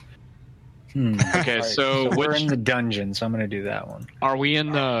Okay, Right, so we're which in the dungeon, so I'm going to do that one. are we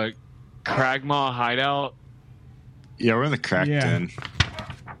in the Cragmaw hideout? Yeah, we're in the crack den.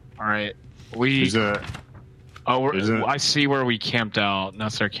 All right, we. I see where we camped out.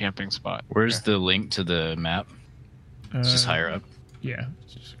 That's our camping spot. Where's the link to the map? It's just higher up. Yeah,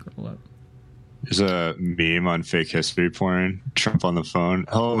 just scroll up. There's a meme on fake history porn. Trump on the phone.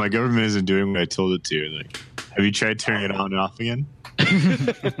 Oh, my government isn't doing what I told it to. Like, have you tried turning it on and off again?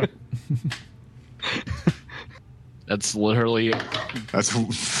 That's literally That's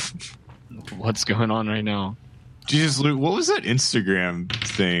what's going on right now. Jesus, Luke, what was that Instagram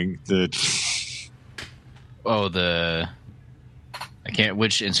thing? Which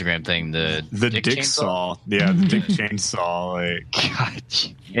Instagram thing? The dick saw. Yeah, the dick chainsaw. Like, God.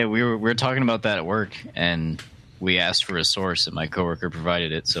 Yeah, we were talking about that at work, and we asked for a source, and my coworker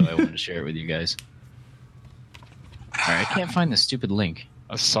provided it, so I wanted to share it with you guys. All right, I can't find the stupid link.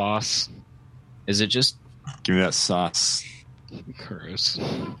 A sauce. Is it just? give me that sauce. Gross.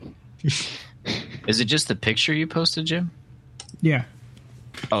 Is it just the picture you posted, Jim? Yeah.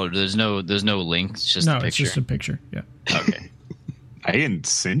 Oh, there's no link. It's just No, a picture. it's just a picture. Yeah. Okay. I can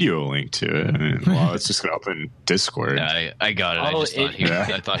send you a link to it. I mean, well, it's just gonna open Discord. No, I got it.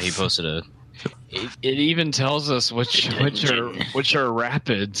 I thought he posted a. It even tells us which are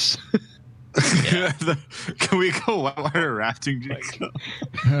rapids. Yeah. Can we go whitewater rafting, Jacob?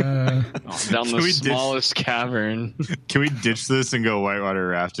 Down the smallest cavern. Can we ditch this and go whitewater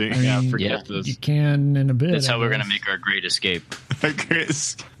rafting? Forget this. You can in a bit. That's how we're gonna make our great escape. Are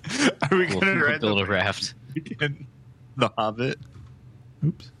we gonna We'll ride build a raft? The Hobbit?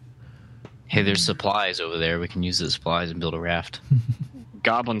 Oops. Hey, there's supplies over there. We can use the supplies and build a raft.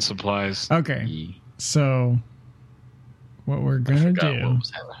 Goblin supplies. Okay. So, what we're gonna do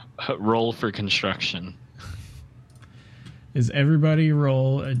Roll for construction. is everybody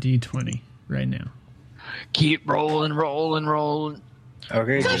roll a d20 right now. Keep rolling.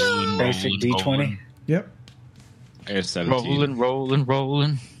 Okay, just basic D20. Yep. I got 17.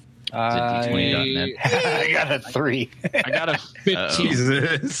 Rolling. I got a 3. I got a 15.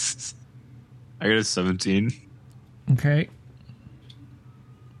 Jesus. I got a 17. Okay.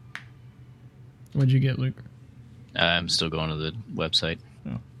 What'd you get, Luke? I'm still going to the website.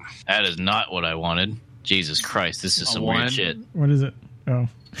 Oh. That is not what I wanted. Jesus Christ, this is some weird shit. What is it? Oh.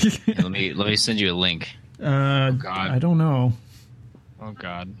 Let me send you a link. God. I don't know. Oh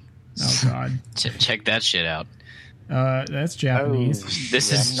God. Oh God. Check that shit out. That's Japanese.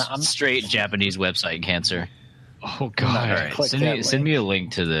 This is straight Japanese website cancer. Oh God. All right, send me a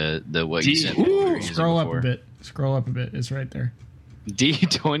link to the what you sent. Ooh, scroll up a bit. Scroll up a bit. It's right there.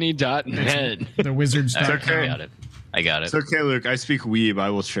 D20.net. The wizards. I got it. It's okay, Luke. I speak weeb. I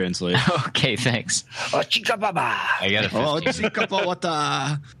will translate. Okay, thanks. I got a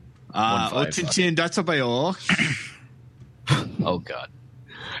 15. Oh God.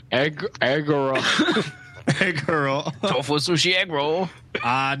 Egg roll. Egg roll. Tofu sushi egg roll.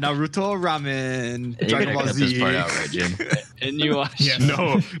 Naruto ramen. You're gonna cut this part out, right, Jim? And you Yes.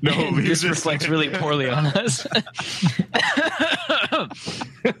 No. This reflects really poorly on us.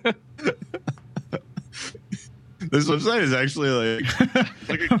 This website is actually like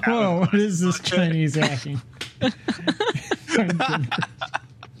a Whoa! What is this Chinese hacking?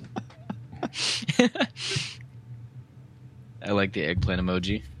 I like the eggplant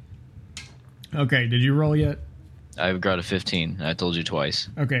emoji. Okay, did you roll yet? I've got a 15. I told you twice.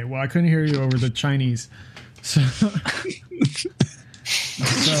 Okay, well, I couldn't hear you over the Chinese.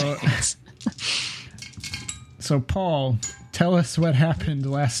 So Paul, tell us what happened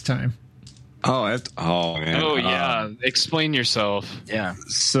last time. man. Oh yeah. Explain yourself. Yeah.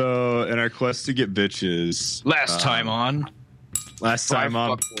 So in our quest to get bitches, Last time on.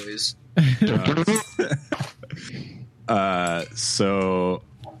 Boys. So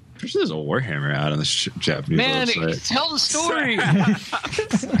there's a Warhammer out on the Japanese website. Tell the story.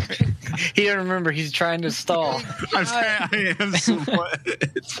 He don't remember. He's trying to stall. I am somewhat.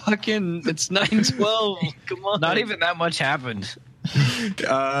 It's 9/12. Come on. Not even that much happened.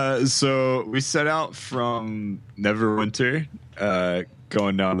 So we set out from Neverwinter,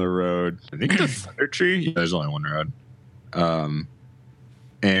 going down the road. I think the Thunder Tree. Yeah, there's only one road.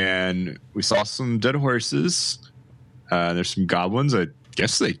 And we saw some dead horses. There's some goblins. I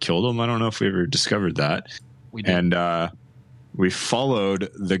guess they killed them. I don't know if we ever discovered that. We did. And we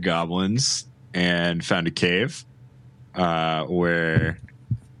followed the goblins and found a cave where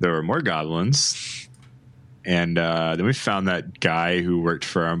there were more goblins. And then we found that guy who worked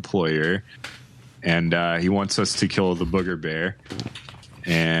for our employer. And he wants us to kill the booger bear.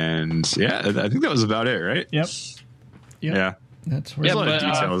 And yeah, I think that was about it, right? Yep. Yeah. That's where. Yeah, lot of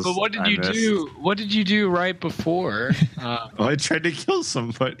but details what did I you missed. do? What did you do right before? Well, I tried to kill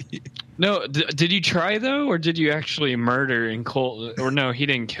somebody. No, did you try though, or did you actually murder and Colt? Or no, he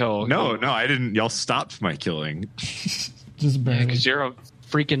didn't kill. No, I didn't. Y'all stopped my killing. Just barely. because you're a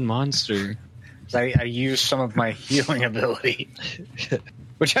freaking monster. I used some of my healing ability,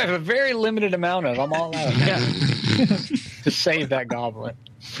 which I have a very limited amount of. I'm all out to save that goblin.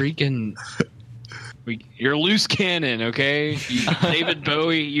 Freaking, you're loose cannon, okay? David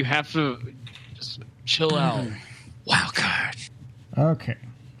Bowie, you have to just chill out. Wild card. Okay.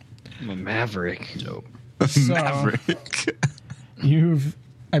 I'm a maverick. Dope. So Maverick. you've,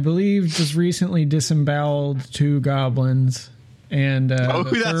 I believe, just recently disemboweled 2 goblins, and the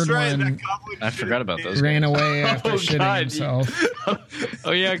that's third right. one That goblin I forgot about those. ran away after Oh, shitting God. himself.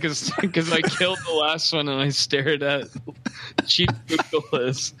 Oh yeah, because I killed the last one and I stared at Chief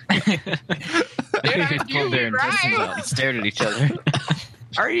Nicholas. They pulled their intestines out and stared at each other.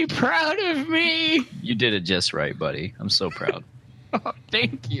 Are you proud of me? You did it just right, buddy. I'm so proud. Oh,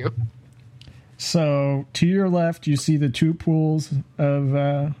 thank you. So to your left, you see the 2 pools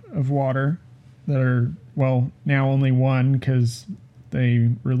of water that are, well, now only one because they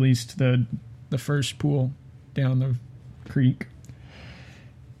released the first pool down the creek.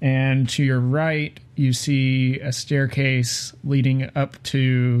 And to your right, you see a staircase leading up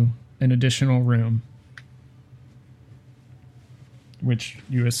to an additional room, which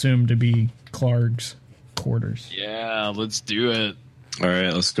you assume to be Clark's quarters. Yeah, let's do it. All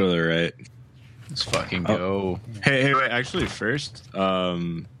right, let's go to the right. Let's fucking go. Hey, wait. Actually, first,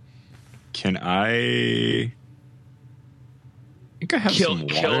 can I think I have some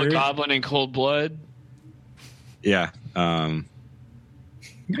water? Kill a goblin in cold blood. Yeah.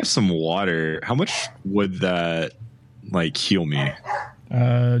 I have some water. How much would that heal me?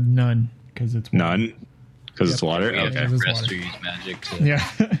 None, because it's water. None, because it's water. We have Yeah, to it's rest water. or use magic to Yeah.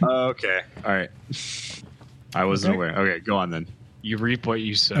 Okay. All right. I wasn't Okay. aware. Okay, go on then. You reap what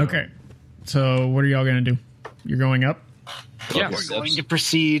you sow. Okay. So what are y'all going to do? You're going up? Yeah. We're going to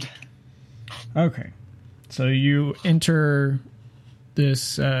proceed. Okay. So you enter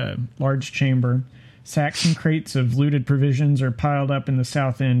this large chamber. Sacks and crates of looted provisions are piled up in the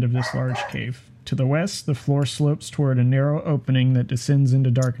south end of this large cave. To the west, the floor slopes toward a narrow opening that descends into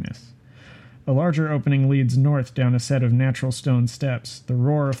darkness. A larger opening leads north down a set of natural stone steps, the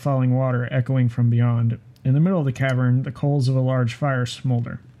roar of falling water echoing from beyond. In the middle of the cavern, the coals of a large fire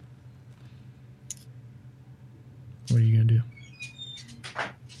smolder. What are you going to do?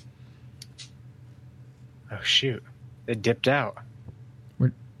 Oh shoot! They dipped out.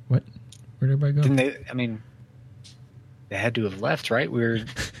 What? Where'd everybody go? Didn't they? I mean, they had to have left, right? We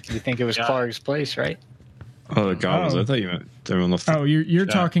think it was Clark's place, right? Oh, the goblins. Oh. I thought you meant everyone left. Oh, you're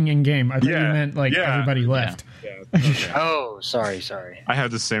talking in game. I thought you Yeah, meant yeah. everybody left. Okay. Oh, sorry. I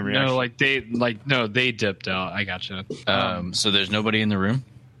have the same reaction. No, they dipped out. I gotcha. So there's nobody in the room?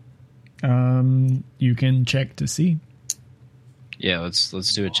 You can check to see. Yeah, let's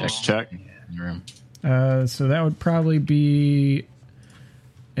do a check. Check. In the room. So that would probably be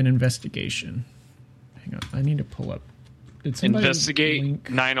an investigation. Hang on, I need to pull up. Did somebody Investigate link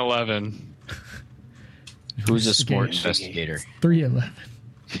 9/11. Who's a sport Investigate. investigator? 311?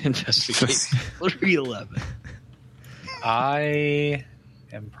 Investigate 3/11. I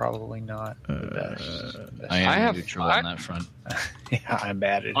am probably not the best. I am I have- neutral on that front. Yeah, I'm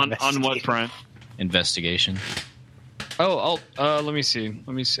bad at On what investigating. front? Investigation. Oh, let me see.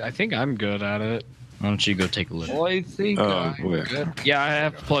 I think I'm good at it. Why don't you go take a look? I think Oh, I'm wait. good. Yeah, I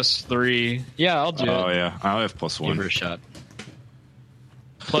have +3. Yeah, I'll do Oh it. yeah, I have +1. Give her a shot.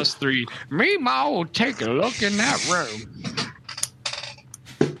 +3. Meemaw, take a look in that room.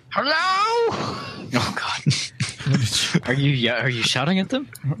 Hello? Oh God. Are you shouting at them?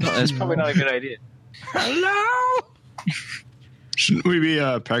 No, that's probably not a good idea. Hello? Shouldn't we be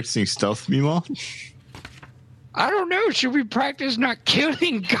practicing stealth, Meemaw? I don't know. Should we practice not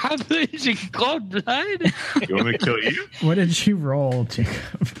killing goblins in cold blood? You want me to kill you? What did you roll,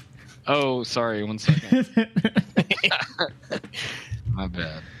 Jacob? Oh, sorry. 1 second. My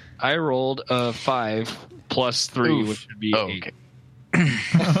bad. I rolled a 5 +3, Oof. which would be 8.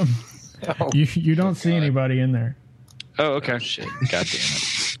 Okay. You don't see anybody in there. Oh, okay. Shit. God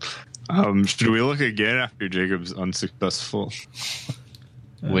damn it. Should we look again after Jacob's unsuccessful?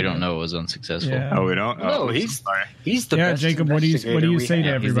 We don't know it was unsuccessful. Yeah. Oh, we don't. No, Oh, he's sorry. the Yeah, best Jacob, what do you say investigator to we have. He's the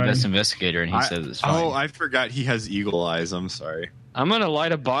everybody? best investigator, and he says it's fine. I forgot he has eagle eyes. I'm sorry. I'm going to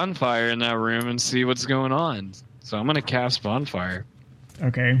light a bonfire in that room and see what's going on. So I'm going to cast bonfire.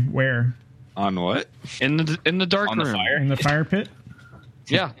 Okay, where? On what? In the dark On the room. fire? In the fire pit?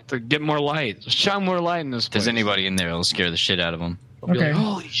 Yeah, to get more light. Shine more light in this place. If there's anybody in there, it'll scare the shit out of them. Be Okay. like,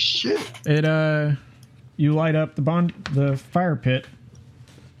 holy shit. It you light up the fire pit,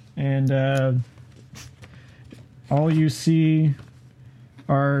 and all you see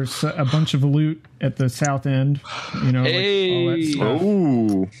are a bunch of loot at the south end. You know, Hey. all that stuff.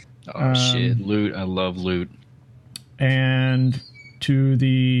 Ooh. Oh shit, loot! I love loot. And to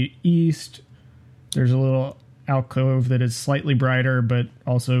the east, there's a little alcove that is slightly brighter, but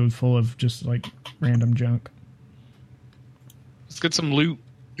also full of just like random junk. Let's get some loot.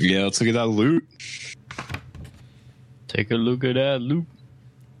 Yeah, let's look at that loot. Take a look at that loot.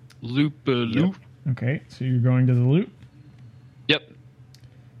 Loot. Okay, so you're going to the loot. Yep.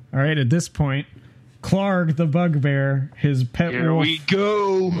 All right, at this point, Clark the bugbear, his pet Here wolf, we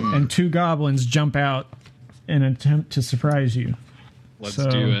go. and 2 goblins jump out in an attempt to surprise you. Let's So,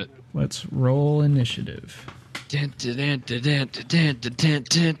 do it. Let's roll initiative.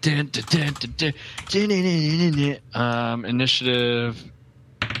 Initiative.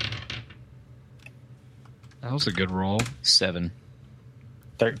 That was a good roll. 7.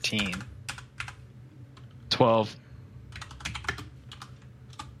 13. 12.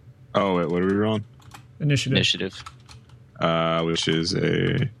 Oh, wait, what are we rolling? Initiative. Which is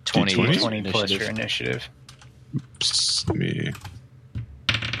a 20. D20? 20 plus Initiative. your initiative. Oops, let me.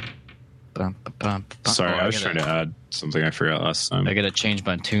 Bum, bum, bum, bum. Sorry, Oh, I was trying to add something I forgot last time. I gotta change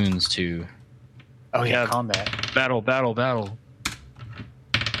my tunes to Oh, yeah, Yeah. combat. Battle. let's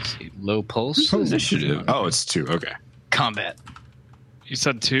see, low pulse. Initiative. Oh, it's 2. Okay. Combat. You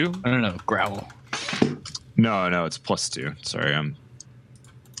said 2? No, growl. No, it's +2. Sorry, I'm.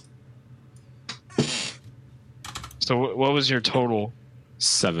 So what was your total?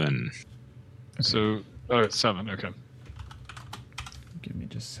 7. So, 7. Okay. Give me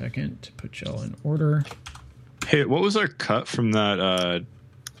just a second to put y'all in order. Hey, what was our cut from that?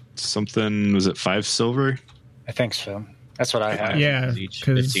 Something, was it 5 silver? I think so. That's what I have. Yeah, Each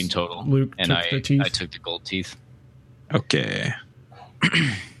 'cause 15 total. Luke and took the teeth. I took the gold teeth. Okay.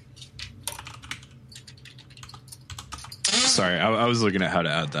 Sorry, I was looking at how to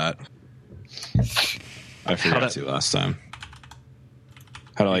add that. I forgot to last time.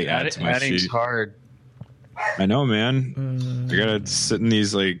 How to like add to my Adding's sheet. hard. I know, man. I gotta sit in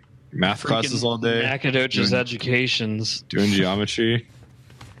these like math classes all day, Nacogdoches doing- educations. doing geometry.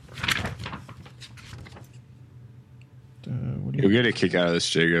 What do You'll you, get a kick out of this,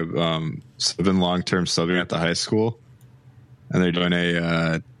 Jacob. So I've been long-term subbing at the high school, and they're doing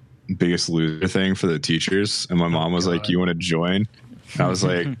a Biggest Loser thing for the teachers. And my mom was like, "You want to join?" And I was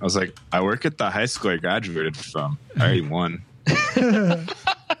like, "I work at the high school I graduated from. I already won."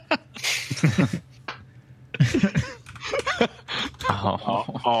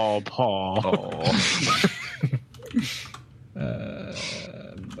 Oh, Paul.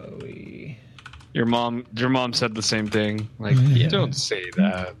 Bowie. Your mom said the same thing. Like, don't say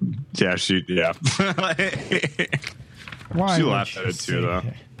that. Yeah, yeah. Why She would laughed at you it too, say though.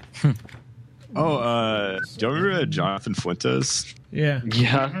 that? Do you remember Jonathan Fuentes? Yeah,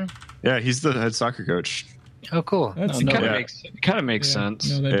 Yeah, Yeah, he's the head soccer coach. Oh, cool. that's it kind of Yeah. makes sense.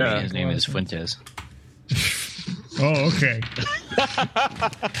 No, that Yeah. does His make a name lot is of sense. Fuentes. Oh, okay.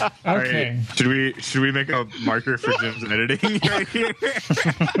 Okay. Should we make a marker for Jim's editing right here?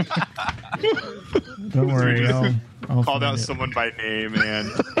 Don't worry. I'll Called find out it. someone by name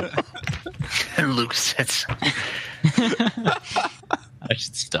and And Luke said something. I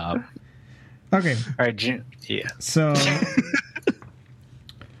should stop. Okay, All right, Jim. Yeah. so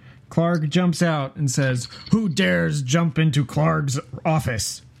Clark jumps out and says, "Who dares jump into Clark's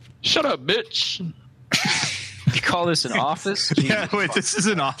office?" Shut up, bitch. You call this an office? yeah. Wait, this is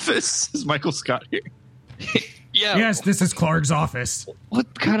an office. Is Michael Scott here? Yeah. Yes, this is Clark's office.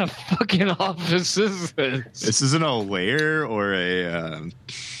 What kind of fucking office is this? This isn't a lair or a.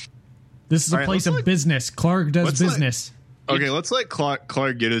 This is a All right, place let's of business. Clark does let's let- business. Okay, let's let Clark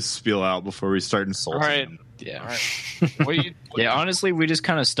get his spiel out before we start insulting All right. him. Yeah. What you, Yeah, honestly, we just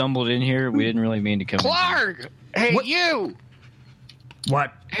kind of stumbled in here. We didn't really mean to come in. Clark! Hey, you!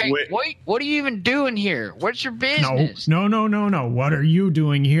 What? Hey, Wait. what are you even doing here? What's your business? No. What are you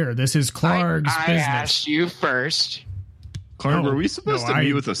doing here? This is Clark's I business. asked you first. Clark, No, were we supposed no, to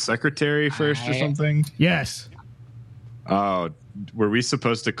meet I- with a secretary first or something? Yes. Oh, were we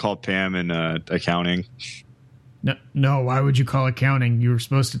supposed to call Pam in accounting? No, why would you call accounting? You were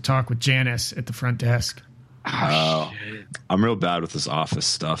supposed to talk with Janice at the front desk. Oh, I'm real bad with this office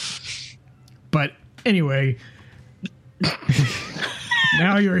stuff. But anyway,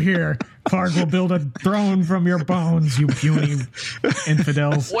 Now you're here. Clark will build a throne from your bones, you puny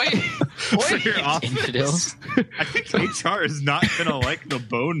infidels. Wait. For your office. Infidels. I think HR is not gonna like the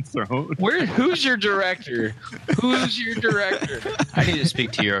bone throne. Who's your director? Who's your director? I need to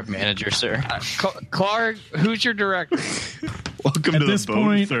speak to your manager, sir. Clark, who's your director? Welcome At to the this bone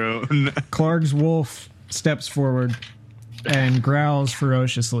point- throne. Clark's wolf steps forward and growls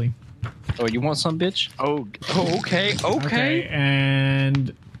ferociously. Oh, you want some, bitch? Okay.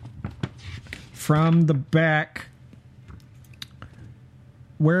 And from the back,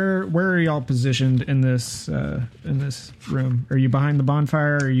 where are y'all positioned in this room? Are you behind the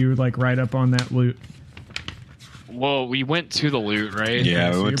bonfire? Or are you like right up on that loot? Well, we went to the loot, right?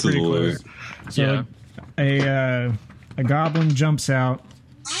 Yeah, So we went to you're the pretty loot. close. So a goblin jumps out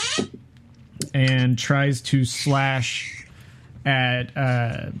and tries to slash at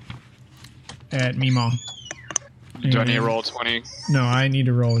Meemaw. Do I need to roll 20? No, I need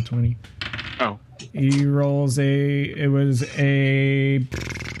to roll a 20. Oh. He rolls where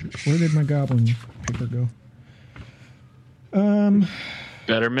did my goblin paper go?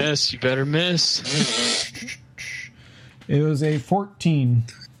 Better miss. You better miss. It was a 14.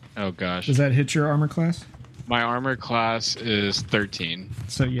 Oh, gosh. Does that hit your armor class? My armor class is 13.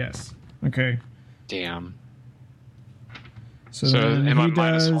 So yes. Okay. Damn. So am then I he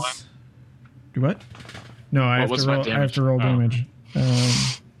minus does. one? Do what? No, I have what's to my roll. I have damage? to roll Oh. damage.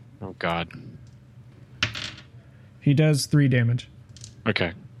 Oh, God. He does 3 damage.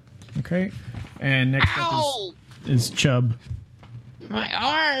 Okay. Okay. And next up is Chubb. My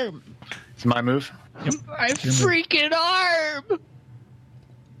arm! It's my move. My freaking arm!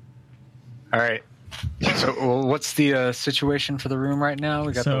 All right. So, well, what's the situation for the room right now?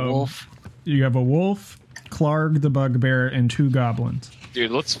 We got So- the wolf. You have a wolf, Clark the bugbear, and 2 goblins.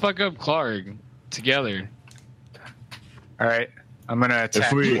 Dude, let's fuck up Clark together. All right. I'm gonna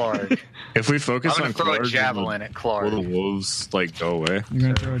attack we- Clark. If we I'm focus gonna on throw Clark, a javelin at Clark. will the wolves like go away? You're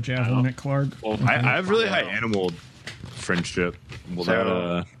going to throw a javelin at Clark? Well, Okay. I have really high animal friendship. Will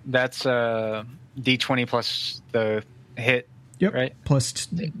So that's D20 plus the hit. Yep. Right. Plus,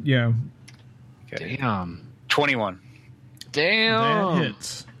 yeah. Okay. Damn. 21. Damn. That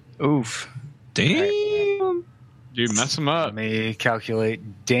hits. Oof. damn. Dude, mess him Let up. me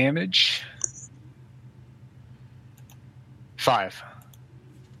calculate damage. 5.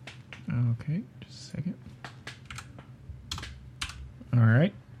 Okay, just a second. All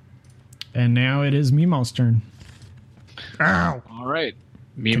right. And now it is Meemaw's turn. Ow! All right.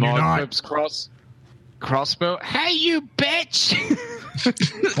 you Meemaw not? equips crossbow. Hey, you bitch!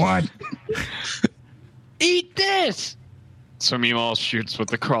 What? Eat this! So Meemaw shoots with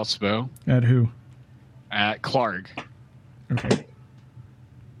the crossbow At who? at Clark. Okay.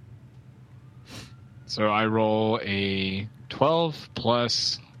 So I roll a 12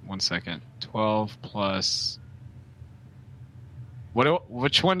 plus... 1 second. 12 plus...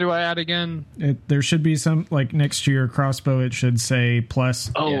 Which one do I add again? There should be some, like, next to your crossbow, it should say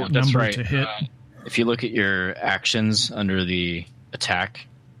plus Oh, that's number right. to hit. If you look at your actions under the attack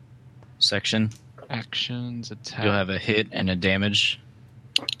section, Actions, attack. you'll have a hit and a damage.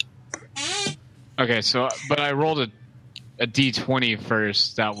 Okay, so... But I rolled a D20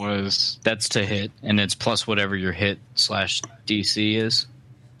 first. That was... That's to hit, and it's plus whatever your hit / DC is.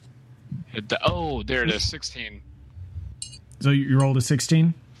 Oh, there it is. 16. So you rolled a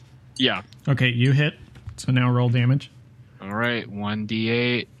 16? Yeah. Okay, you hit. So now roll damage. All right,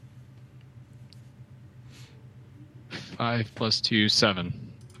 1d8. 5 plus 2,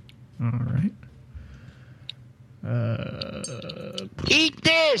 7. All right. Eat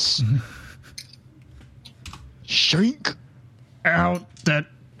this! Shink! Ow, that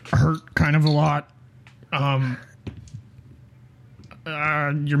hurt kind of a lot.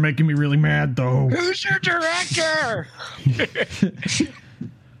 You're making me really mad, though. Who's your director?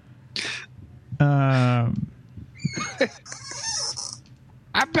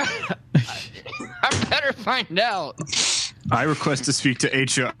 I better find out. I request to speak to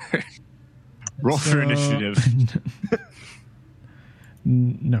HR. Roll for initiative.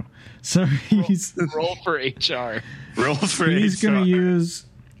 No. So he's Roll for HR. Roll for he's HR. going to use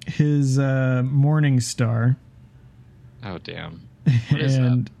his Morning Star. Oh, damn. What is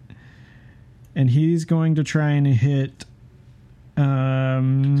and he's going to try and hit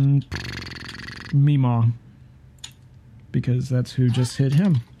Meemaw, because that's who just hit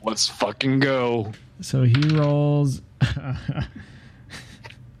him. Let's fucking go. So he rolls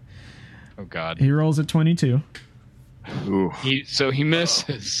Oh, God. he rolls a 22. Ooh. So he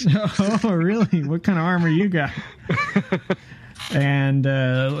misses. Oh, really? What kind of armor you got? And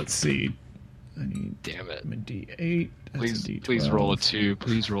let's see. I need Damn it. a D8. That's Please, a D12. please roll a 2.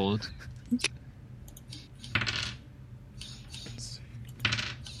 Please roll a 2.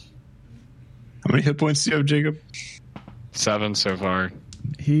 How many hit points do you have, Jacob? 7 so far.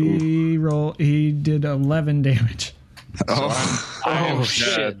 He did 11 damage. Oh,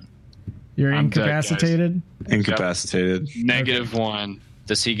 shit. You're I'm dead, incapacitated? Incapacitated. -1.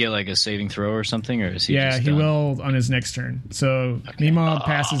 Does he get like a saving throw or something, or is he? Yeah, just he done? will on his next turn. So Mima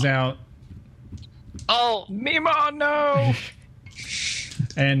passes out, Oh, Mima, no!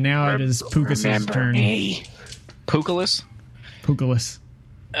 and now it is Pukas' turn. Pukalis? Pukalis.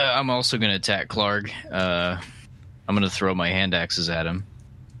 I'm also going to attack Clark. I'm going to throw my hand axes at him.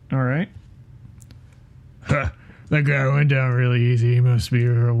 All right. That guy went down really easy. He must be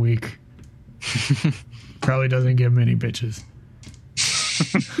real weak. Probably doesn't give many bitches.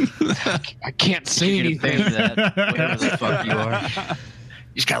 I can't say You can anything. pay that, whatever the fuck you are. You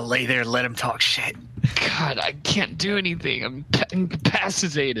just gotta lay there and let him talk shit. God, I can't do anything. I'm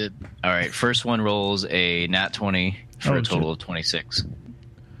incapacitated. All right, first one rolls a nat 20 for Oh, a total shit. of 26.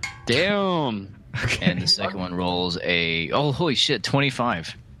 Damn. And the second one rolls a, oh, holy shit,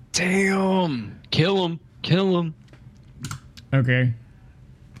 25. Damn. Kill him. Kill him. Okay.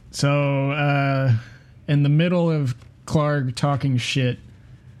 So, in the middle of Clark talking shit,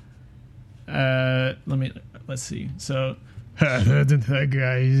 let's see. So, that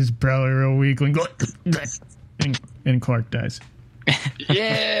guy is probably real weakling. And Clark dies.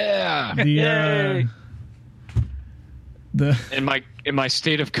 Yeah. The In my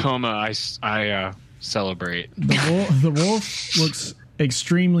state of coma, I celebrate. the wolf looks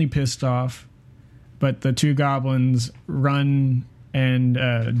extremely pissed off, but the two goblins run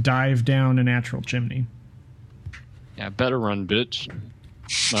and dive down a natural chimney. Yeah, better run, bitch.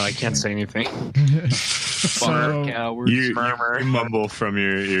 No, I can't say anything. So, Cowards. You Murmur. mumble from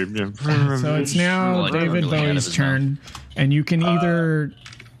your so it's now Like, David really out of Bowie's his turn, and you can either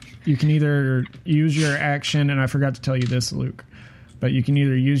use your action, and I forgot to tell you this, Luke, but you can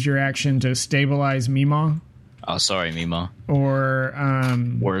either use your action to stabilize Mima, Oh, sorry, Mima. or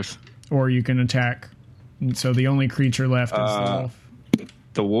Worth. or you can attack. And so the only creature left is the wolf.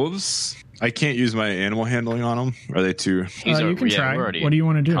 the wolves. I can't use my animal handling on them. Are they too? He's You can try. we're already What do you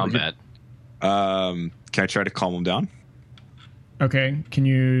want to do? combat. Can I try to calm them down? Okay, can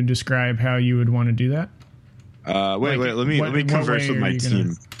you describe how you would want to do that? Wait. Let me what converse way with are my you team.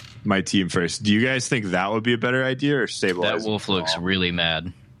 gonna- My team first. Do you guys think that would be a better idea or stabilize? That wolf looks really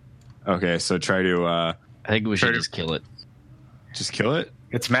mad. Okay, so try to I think we should Try to- just kill it. just kill it.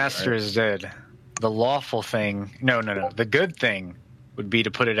 Its master is dead. The lawful thing, no. The good thing would be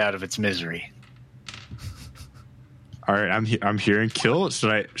to put it out of its misery. All right, I'm hearing kill.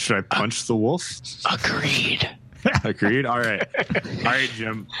 Should I punch the wolf? Agreed. Agreed. All right,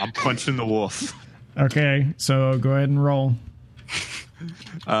 Jim. I'm punching the wolf. Okay, so go ahead and roll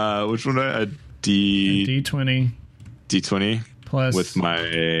Which one? A D20 D20 plus. with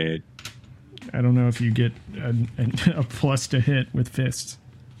my. I don't know if you get a plus to hit with fists.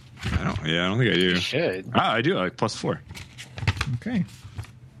 I don't think I do. You should. I do. Like +4. Okay.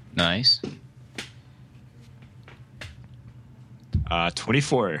 Nice.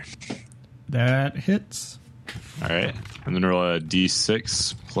 24. That hits. All right, and then roll a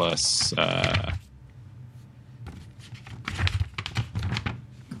D6 plus. Oh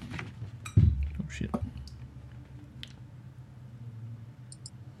shit.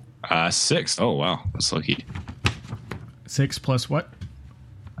 6. Oh wow, that's lucky. 6 plus what?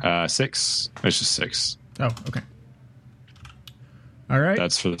 6. It's just 6. Oh, okay. All right.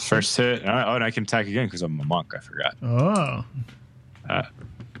 That's for the first hit. Oh, and I can attack again because I'm a monk. I forgot. Oh.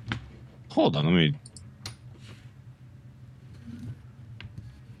 Hold on, let me.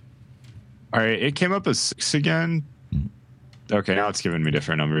 All right, it came up as 6 again. Okay, now it's giving me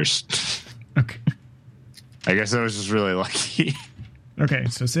different numbers. Okay. I guess I was just really lucky. Okay,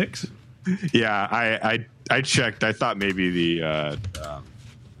 so 6. Yeah, I checked. I thought maybe the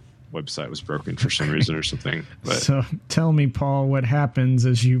website was broken for some reason or something. But So tell me, Paul, what happens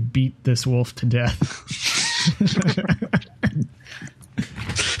as you beat this wolf to death?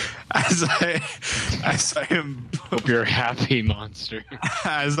 as I am Hope you're happy, monster.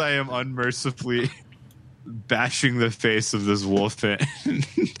 as I am unmercifully bashing the face of this wolf,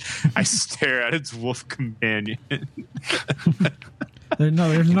 I stare at its wolf companion. There's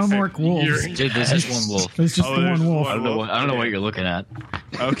no more wolves. Dude, there's just one wolf. There's just the there's one wolf. I don't know what you're looking at.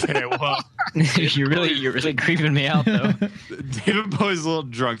 Okay, well, you're really creeping me out though. David Bowie's a little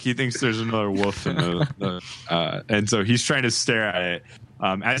drunk. He thinks there's another wolf in and so he's trying to stare at it.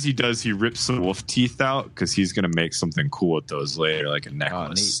 As he does, he rips some wolf teeth out because he's going to make something cool with those later, like a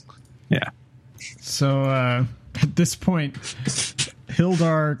necklace. Oh, yeah. So at this point,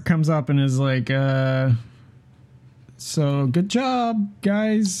 Hildar comes up and is like, so good job,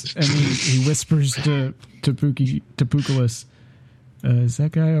 guys. And he whispers to Pukulis, is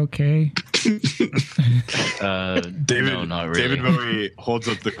that guy okay? David, no, not really. David Bowie holds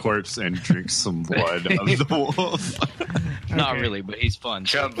up the corpse and drinks some blood of the wolf. Not Okay. really, but he's fun.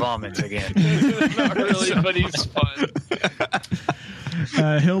 Chub vomits again. Not really, but he's fun.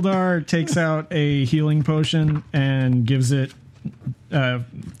 Hildar takes out a healing potion and gives it,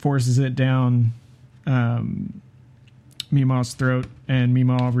 forces it down Meemaw's throat, and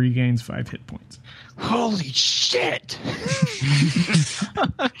Meemaw regains 5 hit points. Holy shit!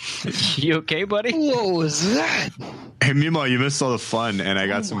 You okay, buddy? What was that? Hey, meanwhile, you missed all the fun, and I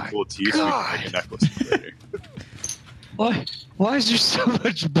got some my cool teeth. So we can make a necklace later. Why is there so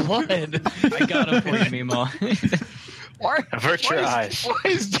much blood? I got him for you, Meemaw. Why? Avert your eyes. Why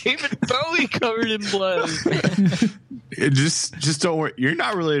is David Bowie covered in blood? Just don't worry. You're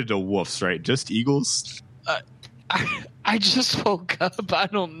not related to wolves, right? Just eagles. I just woke up. I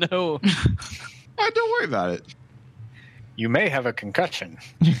don't know. Don't worry about it. You may have a concussion.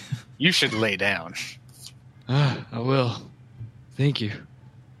 You should lay down. I will. Thank you.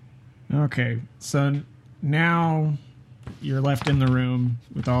 Okay, so now you're left in the room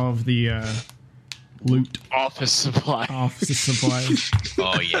with all of the loot, Office supply. office supplies.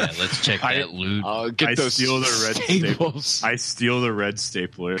 Oh yeah, let's check that loot. Get I those steal the red staples. stapler. I steal the red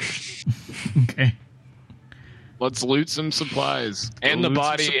stapler. Okay. Let's loot some supplies and the Loot some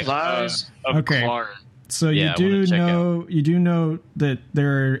body supplies. of Okay. Clarn. So Yeah, I you do know that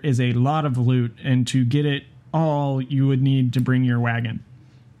there is a lot of loot, and to get it all, you would need to bring your wagon.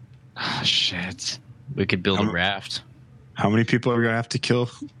 Ah, shit. We could build a raft. How many people are we gonna have to kill?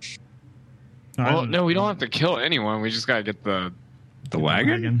 Well, no, we don't have to kill anyone. We just gotta get the. The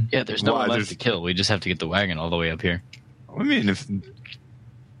wagon? Yeah, there's no Well, one left there's- to kill. We just have to get the wagon all the way up here. I mean, if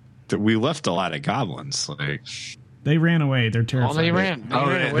we left a lot of goblins, like They ran away. They're Oh, terrified. they ran. They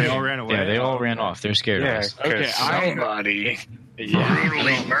ran away. they all ran away. Yeah, they all ran off. They're scared of Yeah, us. Okay, okay. Somebody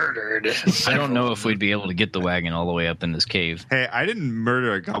brutally murdered. I don't know if we'd be able to get the wagon all the way up in this cave. Hey, I didn't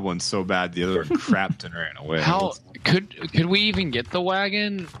murder a goblin so bad the other one crapped and ran away. How could we even get the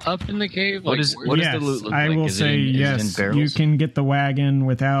wagon up in the cave? What Like, is- where- what is- Yes, the loot look I like? will Is it say in- is it in yes. barrels? You can get the wagon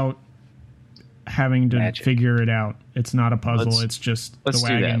without having to Magic. figure it out. It's not a puzzle. Let's- it's just let's the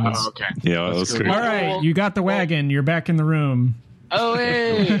do that. wagon. Oh, okay. Yeah, let's go. go. All right, you got the wagon. You're back in the room. Oh,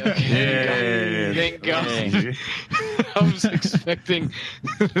 hey. Okay. Yay. Thank God. Yay. I was expecting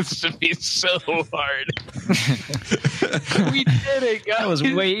this to be so hard. We did it, guys. That was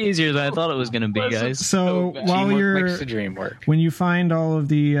way easier than I thought it was going to be, guys. So bad. while Teamwork makes the you're dream work. when you find all of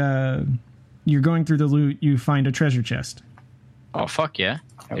the you're going through the loot, you find a treasure chest. Oh, fuck yeah.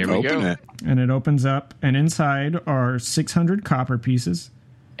 Here we Open go. it. And it opens up, and inside are 600 copper pieces.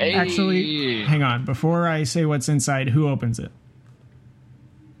 Hey. Actually, hang on. Before I say what's inside, who opens it?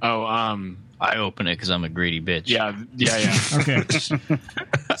 Oh, I open it because I'm a greedy bitch. yeah. Okay.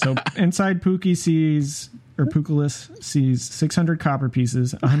 So inside Pukulis sees 600 copper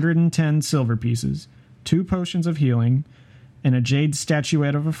pieces, 110 silver pieces, 2 potions of healing, and a jade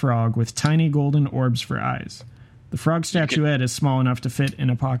statuette of a frog with tiny golden orbs for eyes. The frog statuette is small enough to fit in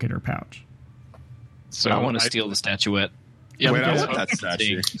a pocket or pouch. So I want to steal the statuette. Yeah, Wait, I because- want that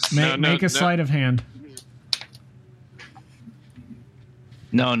statue. Make a sleight of hand.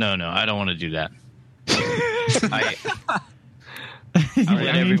 No. I don't want to do that.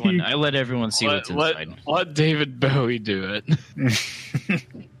 I let everyone see what's inside. Let David Bowie do it.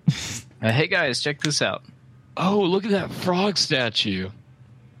 Hey guys, check this out. Oh, look at that frog statue.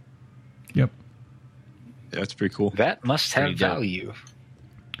 Yep. Yeah, that's pretty cool. That must have Pretty dope. value.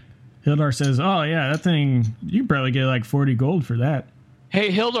 Hildar says, "Oh yeah, that thing. You can probably get like 40 gold for that." Hey,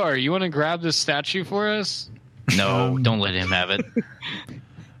 Hildar, you want to grab this statue for us? No, don't let him have it.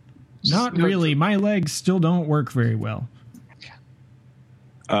 Not really. My legs still don't work very well.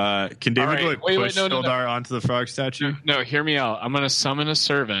 Can David All right, like wait, push no. Sildar onto the frog statue? No, hear me out. I'm going to summon a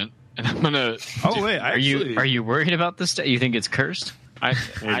servant, and I'm going to... Oh wait, Are you worried about this? You think it's cursed?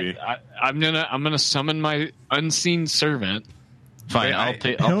 Maybe. I'm gonna summon my unseen servant. Fine,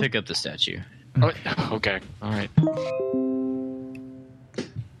 Wait, I'll pick up the statue. Oh, okay, all right.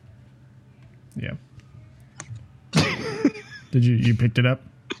 Yeah. Did you picked it up?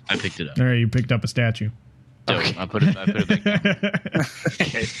 I picked it up. All right, you picked up a statue. Dope. I put it back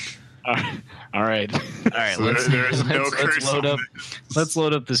down. All right. All right, So let's there's no curse load on up. Let's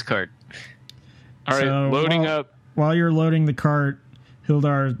load up this cart. All right, So, loading while- up. While you're loading the cart,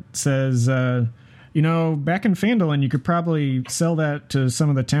 Hildar says, back in Phandalin, you could probably sell that to some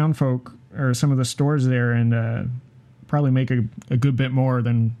of the town folk or some of the stores there and probably make a good bit more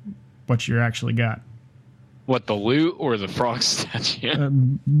than what you actually got. What, the loot or the frog statue?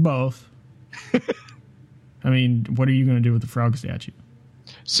 Both. I mean, what are you going to do with the frog statue?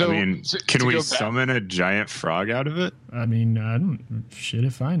 So, I mean, can we summon a giant frog out of it? I mean, I don't shit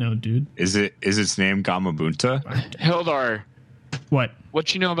if I know, dude. Is its name Gamabunta? Hildar,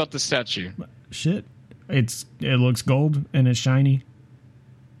 What you know about the statue? shit? It looks gold and it's shiny.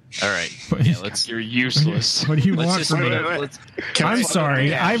 All right. Yeah, You're useless. What do you let's want just from me? let's- I'm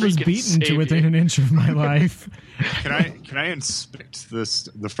sorry. I was freaking beaten to save within you. an inch of my life. Can I inspect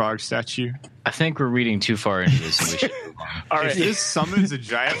the frog statue? I think we're reading too far into this, and we should move on. All If right. this summons a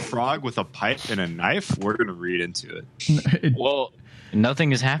giant frog with a pipe and a knife, we're gonna read into it. Well,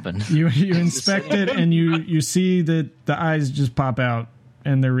 Nothing has happened. You inspect it and you see that the eyes just pop out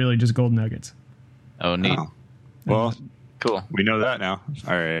and they're really just gold nuggets. Oh, neat. Oh. Well, Cool. we know that now.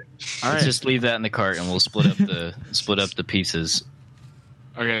 All right. Let's just leave that in the cart, and we'll split up the pieces.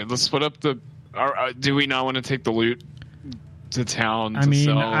 okay, let's split up the. Do we not want to take the loot to town? I to mean,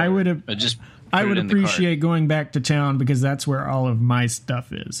 sell, I would have. Just I put it would in the cart. appreciate going back to town because that's where all of my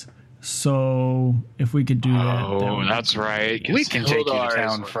stuff is. So if we could do that, that Oh, would- that's right. We can take you to Hildar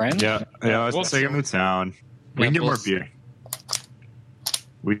town, is- friend. Yeah. Let's take him to town. We can get more beer.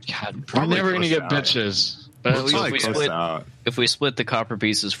 We God, we're probably never gonna close get out. bitches. But We're at least probably we close split. out. If we split the copper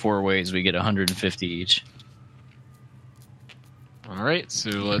pieces 4 ways, we get 150 each. All right, so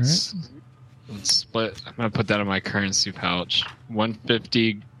let's split. I'm gonna put that in my currency pouch.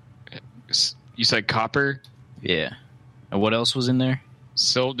 150. You said copper. Yeah. And what else was in there?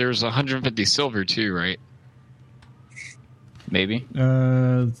 So there's 150 silver too, right? Maybe.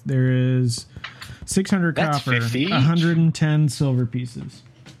 there is 600 That's copper, 50 each. 110 silver pieces.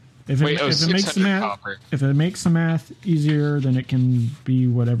 If it, Wait, if it makes the 600 math, copper. if it makes the math easier, then it can be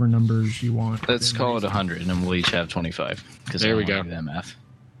whatever numbers you want. Let's call it 100, and then we'll each have 25. Because There we go. That math.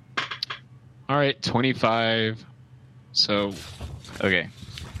 All right, 25. So Okay.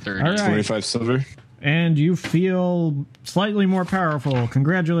 30. All right. 25 silver. And you feel slightly more powerful.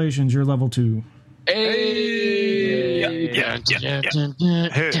 Congratulations, you're level 2. Hey!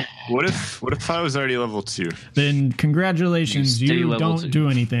 Hey, what if I was already level 2? Then congratulations, You stay you level don't 2. do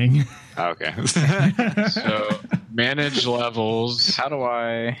anything. Okay. So manage levels. How do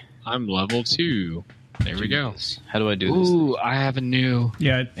I I'm level 2. There we go. this? How do I do this? Ooh, I have a new.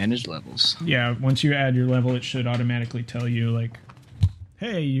 Yeah, Manage levels. yeah. Once you add your level, it should automatically tell you like,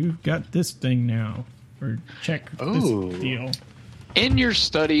 "Hey, you've got this thing now," or "Check Ooh. this deal." In your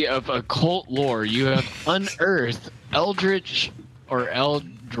study of occult lore, you have unearthed Eldritch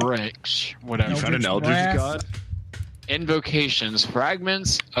whatever You found an Eldritch Wrath. god? invocations,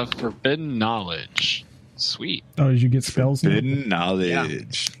 fragments of forbidden knowledge. Sweet. Oh, did you get spells? now? Forbidden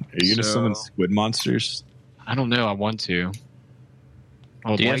knowledge. Are you gonna So- summon squid monsters? I don't know. I want to. I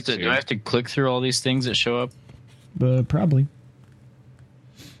would Do, you like have to, do I have to click through all these things that show up? Probably.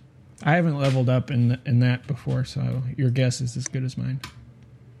 I haven't leveled up in that before, so your guess is as good as mine.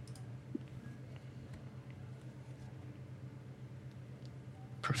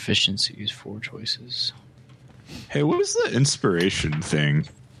 Proficiencies, 4 choices. Hey, what is the inspiration thing?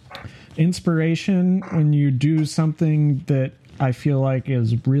 Inspiration, when you do something that I feel like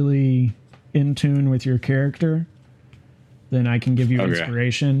is really in tune with your character, then I can give you Okay.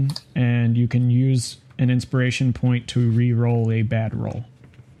 inspiration, and you can use an inspiration point to re-roll a bad roll.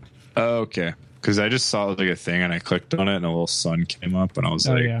 Oh, okay. Because I just saw like a thing and I clicked on it and a little sun came up and I was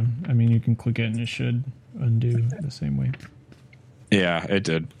Oh like, yeah, I mean you can click it and it should undo the same way. yeah, it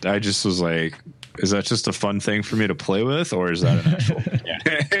did. I just was like, is that just a fun thing for me to play with, or is that an actual?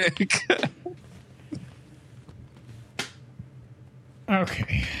 Yeah.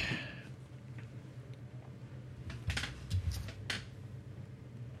 Okay.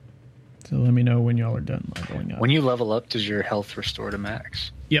 So let me know when y'all are done leveling up. When you level up, does your health restore to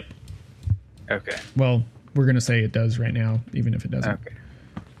max? Yep. Okay. Well, we're gonna say it does right now, even if it doesn't. Okay.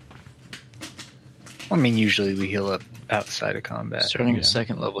 I mean, usually we heal up outside of combat. Starting Yeah. at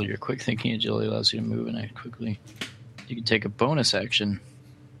 2nd level, your quick thinking agility allows you to move and act quickly. You can take a bonus action.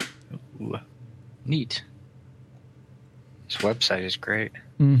 Ooh. Neat. This website is great.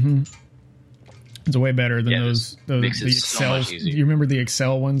 Mm-hmm. It's way better than Yeah, those this makes the it so Excel. much easier. You remember the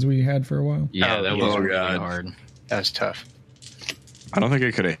Excel ones we had for a while? Yeah, Oh, that yeah. was Oh, really God. hard. That was tough. I don't think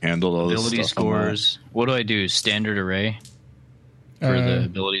I could have handled all this Ability stuff on my- scores. What do I do? Standard array for the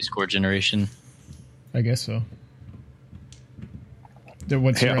ability score generation? I guess so.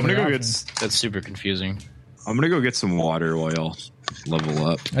 What's Hey, your I'm gonna other go option? That's super confusing. I'm gonna go get some water while y'all level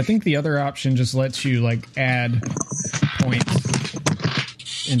up. I think the other option just lets you like add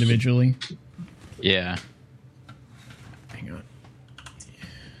points individually. Yeah. Hang on.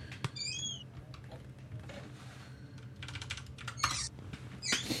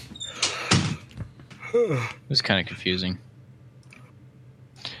 It was kind of confusing.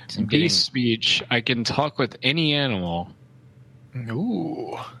 I'm Beast speech. I can talk with any animal.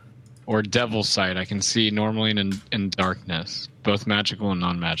 Ooh. Or devil sight. I can see normally in darkness, both magical and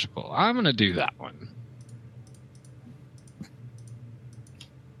non-magical. I'm going to do that one.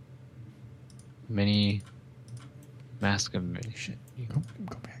 Mini mask of mini. Shit.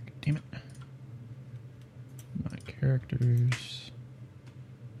 Go back. Damn it. My characters.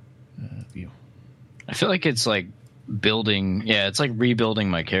 View. I feel like it's like building. Yeah, it's like rebuilding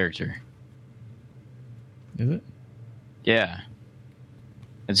my character. Is it? Yeah.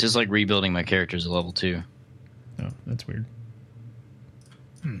 It's just like rebuilding my characters at level 2. Oh, that's weird.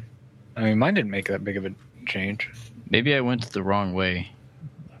 I mean, mine didn't make that big of a change. Maybe I went the wrong way.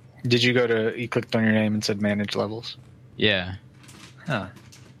 Did you you clicked on your name and said manage levels? Yeah. Huh.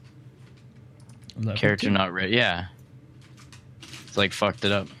 Level Character 2. not ready. Yeah. It's like fucked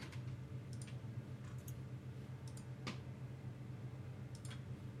it up.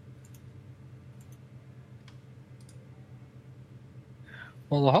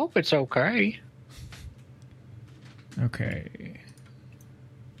 Well, I hope it's okay.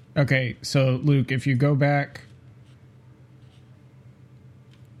 Okay, so Luke, if you go back.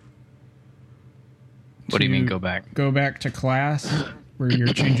 What do you mean go back? Go back to class where you're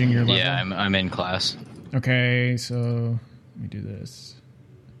changing your level. Yeah, I'm in class. Okay, so let me do this.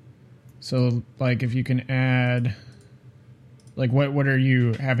 So, like, if you can add, like, what are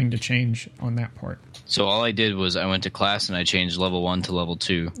you having to change on that part? So all I did was I went to class and I changed level 1 to level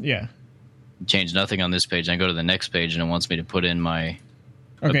 2. Yeah. Changed nothing on this page. I go to the next page and it wants me to put in my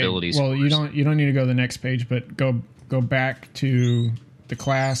abilities. Well, you don't need to go to the next page, but go back to the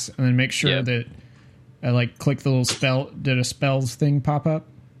class and then make sure that like click the little spell. Did a spells thing pop up?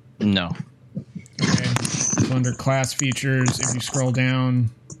 No. Okay. So under class features, if you scroll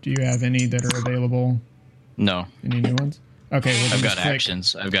down, do you have any that are available? No. Any new ones? Okay. Well, I've got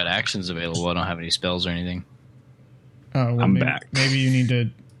actions. I've got actions available. I don't have any spells or anything. Oh, well, I'm maybe, back. Maybe you need to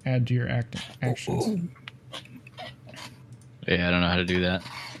add to your actions. Yeah, I don't know how to do that.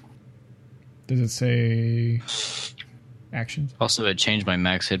 Does it say actions? Also, I changed my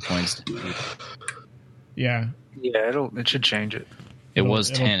max hit points. Yeah. Yeah, it should change it. It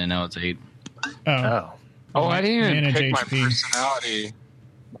was 10 and now it's 8. Oh. Oh. I didn't even Manage pick my HP. personality.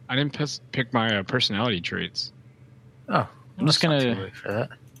 I didn't pick my personality traits. Oh. I'm just That's not gonna too late for that.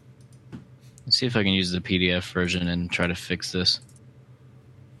 see if I can use the PDF version and try to fix this.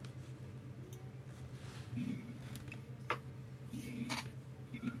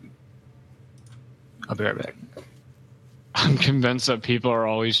 I'll be right back. I'm convinced that people are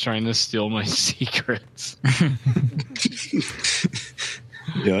always trying to steal my secrets.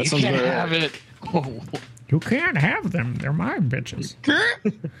 Yeah, that sounds Can't about have right. it. You can't have them. They're my bitches.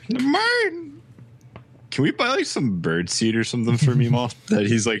 Mine. Can we buy like some bird seed or something for Meemaw that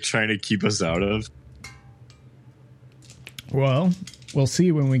he's like trying to keep us out of? Well, we'll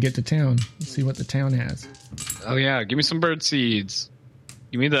see when we get to town. We'll see what the town has. Oh yeah, give me some bird seeds.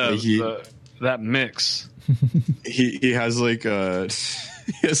 Give me that mix. He has like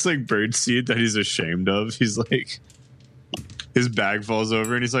he has like bird seed that he's ashamed of. He's like, his bag falls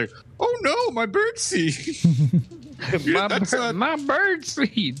over and he's like, "Oh no, my bird seed! my bird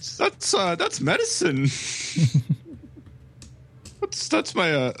seeds. That's medicine. that's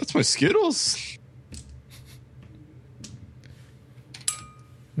my Skittles."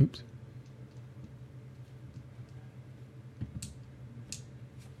 Oops.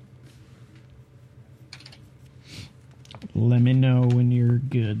 Let me know when you're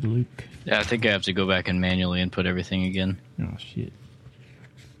good, Luke. Yeah, I think I have to go back and manually input everything again. Oh, shit.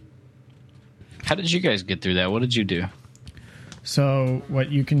 How did you guys get through that? What did you do? So what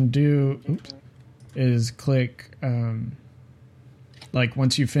you can do is click, like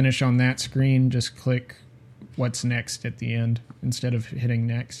once you finish on that screen, just click what's next at the end instead of hitting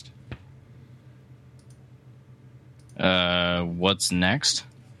next. What's next?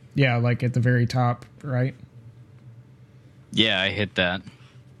 Yeah, like at the very top, right? Yeah, I hit that.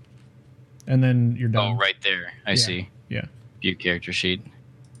 And then you're done. Oh, right there. I see. Yeah. View character sheet.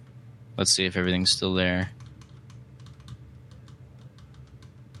 Let's see if everything's still there.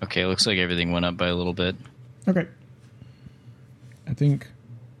 Okay, looks like everything went up by a little bit. Okay. I think...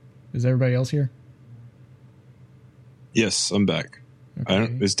 Is everybody else here? Yes, I'm back.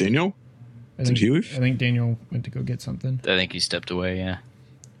 Okay. Is Daniel? Did he leave? I think Daniel went to go get something. I think he stepped away, yeah.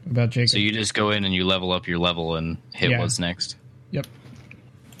 What about Jacob? So you just go in and you level up your level and hit Yeah. what's next. Yep.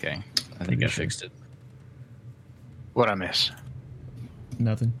 Okay. I think I fixed it. What'd I miss?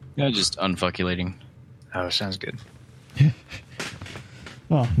 Nothing. Yeah, just unfuculating. Oh, sounds good.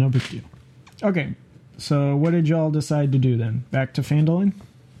 Well, no big deal. Okay, so what did y'all decide to do then? Back to Phandalin?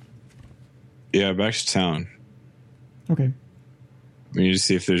 Yeah, back to town. Okay. We need to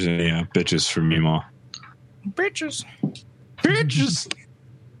see if there's any bitches for Meemaw. Bitches. Bitches!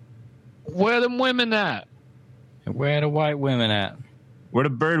 Where them women at? Where the white women at? Where the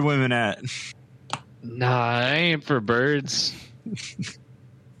bird women at? Nah, I ain't for birds.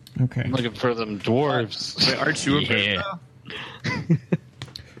 Okay. I'm looking for them dwarves. Wait, aren't you a bird? Yeah. now?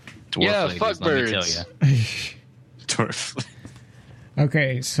 Dwarf Yeah, ladies, fuck let me birds. tell ya. Dwarf.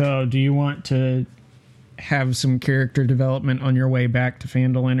 Okay, so do you want to have some character development on your way back to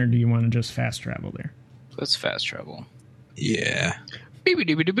Phandalin, or do you want to just fast travel there? Let's fast travel. Yeah.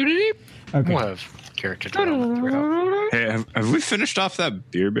 Beep-a-doop-a-doop-a-doop. Okay. We'll have character development throughout. Hey, have we finished off that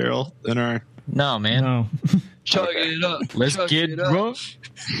beer barrel in our... No, man. No. Chug it up. Let's Chug get it up. drunk.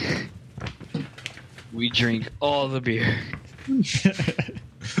 We drink all the beer.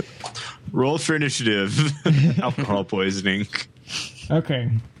 Roll for initiative. Alcohol poisoning. Okay.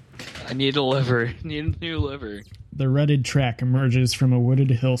 I need a liver. Need a new liver. The rutted track emerges from a wooded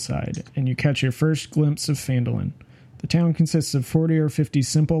hillside, and you catch your first glimpse of Phandalin. The town consists of 40 or 50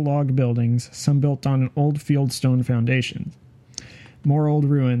 simple log buildings, some built on an old fieldstone foundation. More old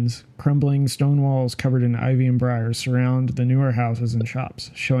ruins, crumbling stone walls covered in ivy and briars surround the newer houses and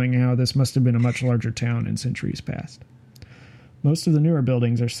shops, showing how this must have been a much larger town in centuries past. Most of the newer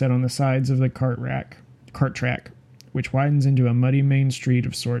buildings are set on the sides of the cart track, which widens into a muddy main street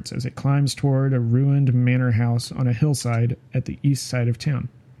of sorts as it climbs toward a ruined manor house on a hillside at the east side of town.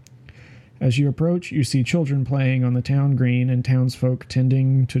 As you approach, you see children playing on the town green and townsfolk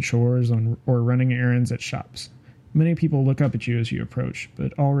tending to chores or running errands at shops. Many people look up at you as you approach,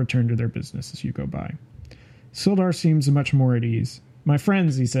 but all return to their business as you go by. Sildar seems much more at ease. "My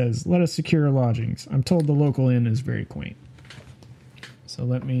friends," he says, "let us secure our lodgings. I'm told the local inn is very quaint." So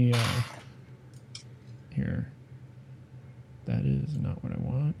let me... Here. That is not what I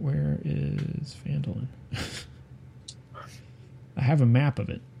want. Where is Phandalin? I have a map of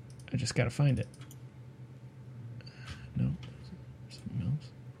it. I just gotta find it. No. Something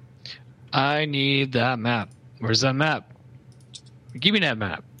else. I need that map. Where's that map? Give me that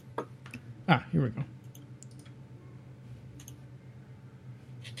map. Ah, here we go.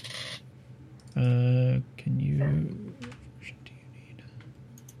 Can you... What version do you need?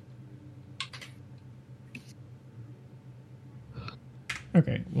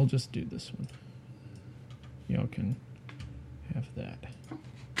 Okay, we'll just do this one. Y'all can have that.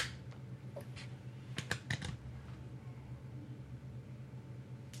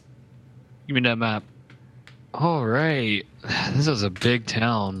 Give me that map. All right. This is a big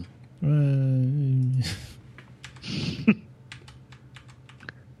town.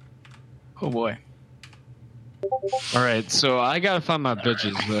 Oh boy. All right, so I gotta find my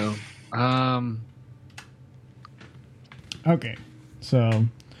bitches though. Okay, so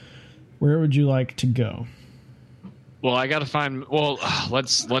where would you like to go? Well, I gotta find. Well,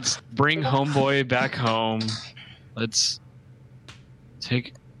 let's bring homeboy back home. Let's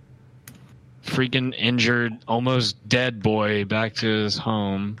take freaking injured, almost dead boy back to his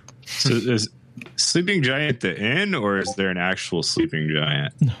home. So is Sleeping Giant the inn, or is there an actual Sleeping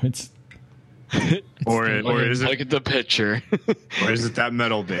Giant? No, it's Or is Look it at the picture. or is it that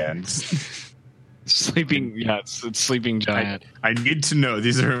metal band? Sleeping, yeah, it's Sleeping Giant. I need to know.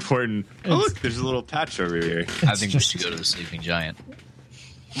 These are important. Oh, look, there's a little patch over here. I think we should go to the Sleeping Giant.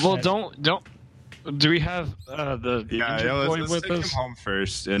 Well, don't. Do we have the Yeah, injured boy let's with take him us home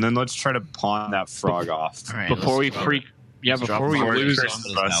first, and then let's try to pawn that frog off. All right, before we let's go. freak? Yeah, Let's drop before we him off lose first.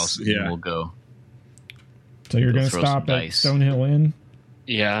 him. His house, and Yeah. we'll go. so you're Go going to throw stop some at dice. Stonehill Inn.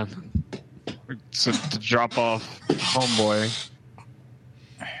 Yeah, so to drop off homeboy,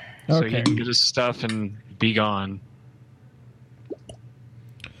 so he Okay. can get his stuff and be gone.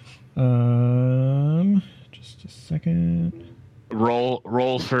 Just a second.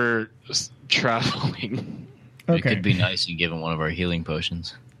 Roll for traveling. It Okay. could be nice and give him one of our healing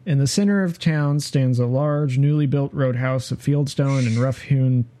potions. In the center of town stands a large, newly built roadhouse of fieldstone and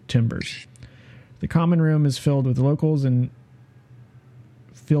rough-hewn timbers. The common room is filled with locals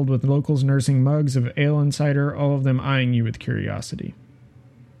nursing mugs of ale and cider, all of them eyeing you with curiosity.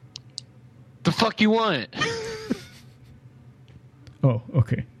 The fuck you want? Oh,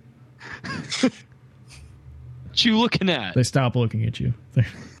 okay. What you looking at? They stop looking at you. They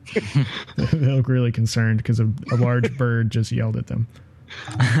look really concerned because a large bird just yelled at them.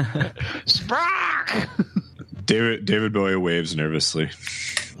 Sprock! David Bowie waves nervously.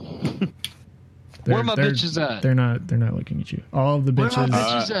 Where my bitches at? They're not looking at you. All of the Where my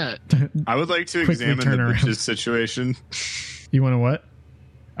bitches. bitches at? I would like to Quickly examine the turn around. bitches situation. You want to what?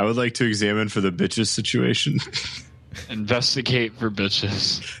 I would like to examine for the bitches situation. Investigate for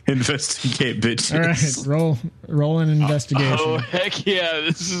bitches. Investigate bitches. All right, roll an investigation. Oh heck yeah!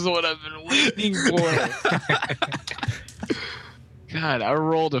 This is what I've been waiting for. God, I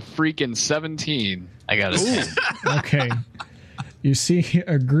rolled a freaking 17. I got it. Okay, you see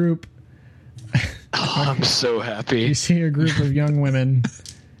a group. Oh, I'm so happy. You see a group of young women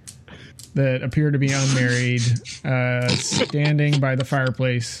that appear to be unmarried, standing by the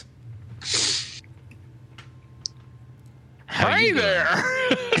fireplace. Hi there.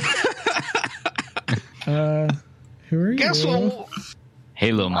 Who are you? Guess what?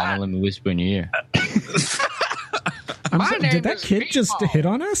 Hey, little mama, let me whisper in your ear. Did that kid just hit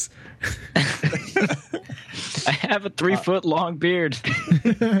on us? I have a 3-foot long beard.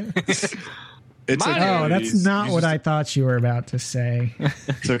 It's okay, Oh, that's ladies. not He's what just- I thought you were about to say.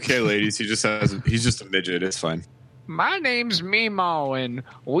 It's okay, ladies. He's just a midget. It's fine. My name's Mimo, and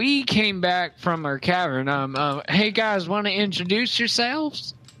we came back from our cavern. Hey guys, want to introduce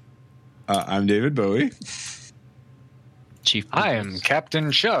yourselves? I'm David Bowie. Chief. I am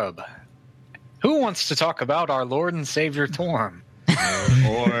Captain Chubb. Who wants to talk about our Lord and Savior Torm?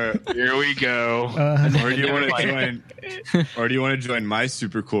 Or Here we go. or do you want to join? Or do you want to join my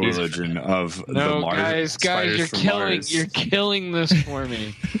super cool religion of the No, Mars? guys, you're Spiders from Mars? killing this for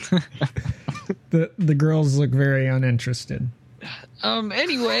me. The girls look very uninterested.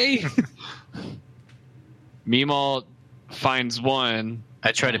 Anyway, Meemaw finds one.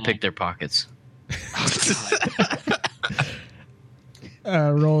 I try to pick their pockets.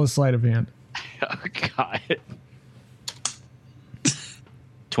 Roll a sleight of hand. Oh God.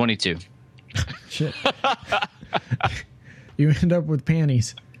 22. Shit. You end up with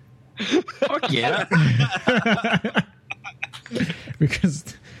panties Fuck yeah. because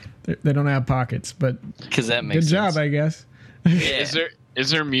they don't have pockets. But Because that makes good job, sense. I guess. Yeah. Is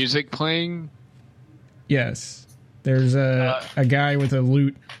there music playing? Yes, there's a guy with a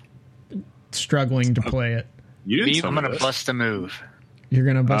lute struggling to play it. You didn't tell I'm me going to this. bust a move. You're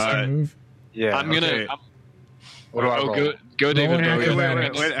gonna bust Uh, a move. Yeah. I'm gonna. okay. What do I roll? Go, David. an Bowie.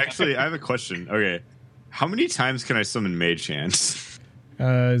 acrobatics. Wait. Actually, I have a question. Okay, how many times can I summon Mage Hands?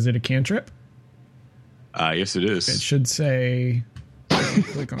 Is it a cantrip? Yes, it is. It should say.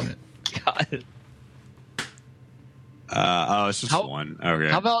 Click on it. God. It's just How- one. Okay.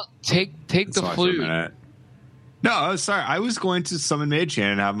 How about take That's the why for a flute? minute. No, I was sorry. I was going to summon Mage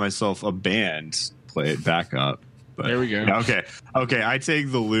Hand and have myself a band play it back up. But, There we go. yeah, okay. I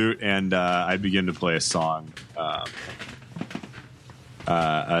take the lute and I begin to play a song.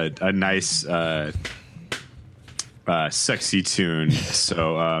 A nice, sexy tune,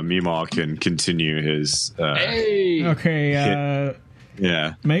 so Meemaw can continue his. Hey. Okay.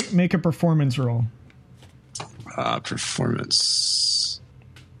 Yeah. Make a performance roll. Performance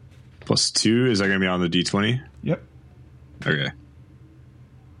 +2. Is that going to be on the D20? Yep. Okay.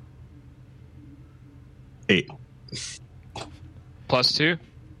 8. +2.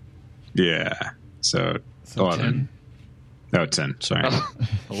 Yeah. So 11. 10. Oh, 10. Sorry.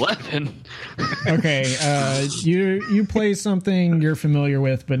 11. Okay. You play something you're familiar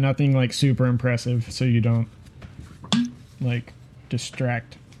with, but nothing like super impressive, so you don't like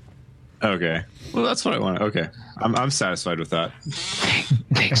distract. Okay. Well, that's what I want. Okay. I'm satisfied with that.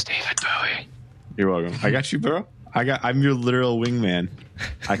 Thanks, David Bowie. You're welcome. I got you, bro. I'm your literal wingman.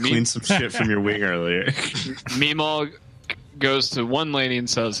 I cleaned some shit from your wing earlier. Meemaw goes to one lady and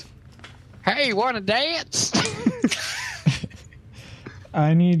says, "Hey, want to dance?"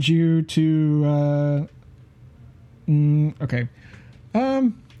 I need you to. Okay.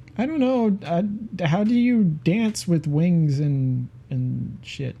 I don't know. How do you dance with wings and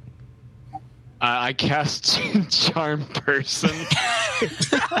shit? I cast Charm Person.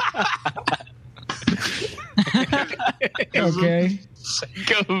 Okay.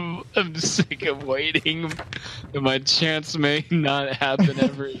 I'm sick of waiting. My chance may not happen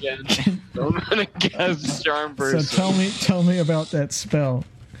ever again. So I'm gonna cast Charm Person. So tell me about that spell.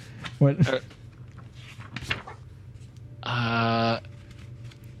 What?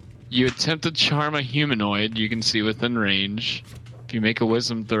 You attempt to charm a humanoid you can see within range. If you make a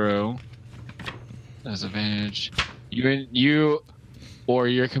wisdom throw, as advantage, you or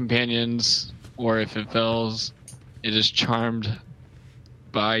your companions, or if it fails, it is charmed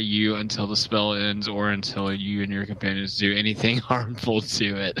by you until the spell ends, or until you and your companions do anything harmful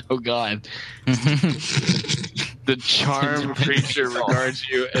to it. Oh God! The charmed creature regards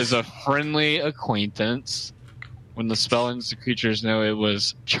you as a friendly acquaintance. When the spell ends, the creatures know it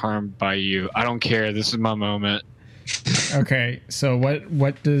was charmed by you. I don't care. This is my moment. Okay, so what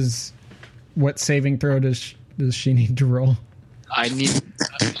saving throw does she need to roll? I need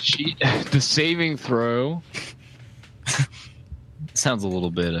the saving throw. Sounds a little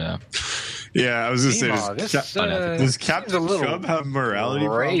bit. Yeah, I was gonna say, Meemaw, does Captain seems a little Chubb have morality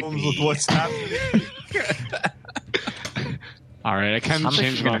problems with rapey. what's happening? All right, I kind of I'm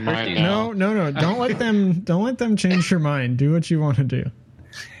changed my gonna hurt mind you. now. No. Don't let them change your mind. Do what you want to do.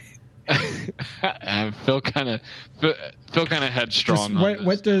 I feel kind of headstrong. Just on this.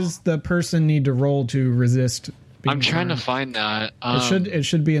 what does the person need to roll to resist? Being I'm trying to charmed? find that. It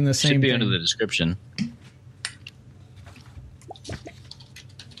should be in the same. Should be thing. under the description.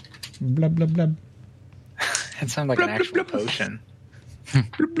 Blub blub blub. That sounds like an actual potion.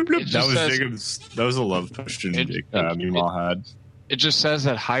 That was a love potion Meemaw had. It just says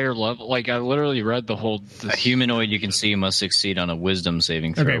at higher level. Like I literally read the whole. A humanoid you can see must succeed on a wisdom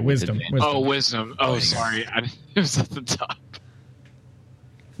saving throw. Okay, with wisdom. advantage. Oh, wisdom. Oh, sorry. It was at the top.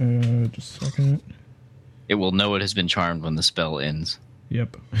 Just a second. It will know it has been charmed when the spell ends.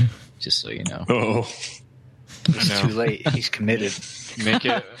 Yep. Just so you know. Oh, It's too late. He's committed. Make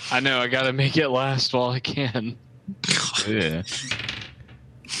it. I know. I got to make it last while I can. Yeah.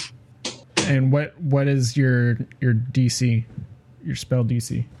 And what is your DC? Your spell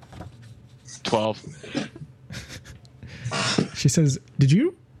DC? 12. She says, "Did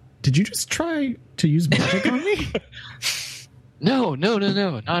you just try to use magic on me?" No, not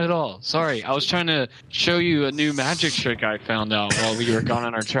at all. Sorry, I was trying to show you a new magic trick I found out while we were gone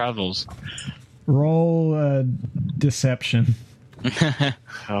on our travels. Roll deception.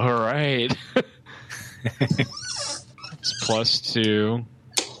 All right. It's +2.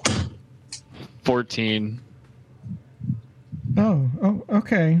 14. Oh,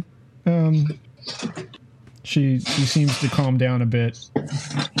 okay. She seems to calm down a bit.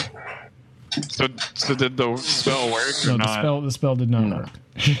 So did the spell work or No, not? the spell did not work.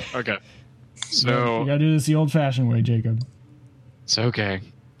 Okay. You So gotta do this the old-fashioned way, Jacob. it's okay.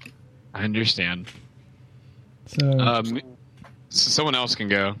 I understand. So, So someone else can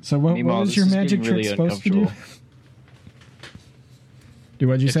go. what Meemaw, is this your is magic getting trick really supposed to do? uncomfortable.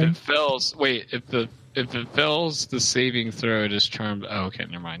 What'd you If say? it fails, wait. If it fails the saving throw, it is charmed. Oh, okay,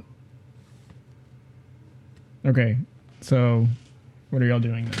 never mind. Okay, so what are y'all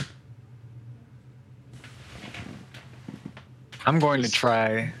doing then? I'm going to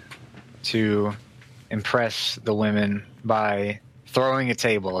try to impress the women by throwing a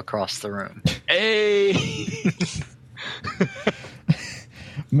table across the room. Hey.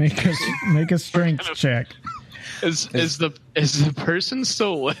 Make a strength check. Is the person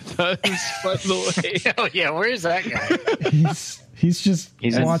still with us? By the way, Oh yeah, where is that guy? He's just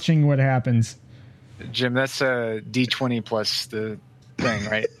watching what happens. Jim, that's a D20 plus the thing,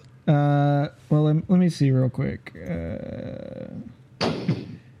 right? Well, let me see real quick.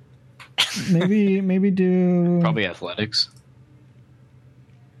 Maybe do Probably athletics.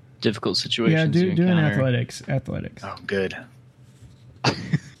 Difficult situations. yeah. you Do an encounter. athletics. Oh, good.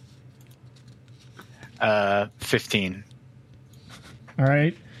 15. All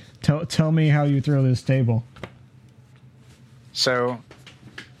right. Tell me how you throw this table. So,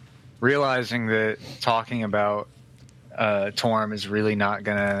 realizing that talking about Torm is really not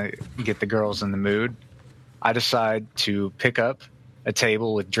gonna get the girls in the mood, I decide to pick up a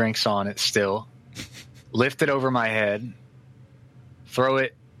table with drinks on it still, lift it over my head, throw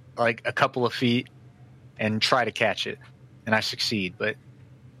it like a couple of feet, and try to catch it. And I succeed, but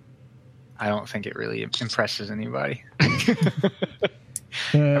I don't think it really impresses anybody. I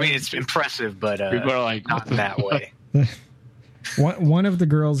mean, it's impressive, but people are like, not in that way. One of the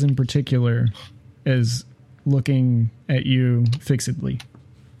girls in particular is looking at you fixedly.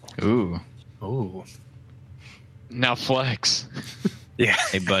 Ooh. Ooh. now flex. Yeah.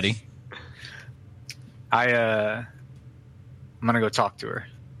 Hey, buddy. I'm gonna go talk to her.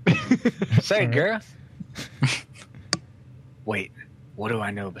 Say, girl. Wait, what do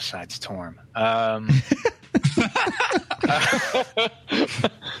I know besides Torm? Let me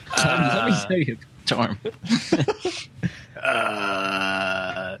tell you, Torm.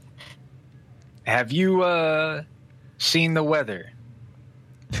 Have you seen the weather?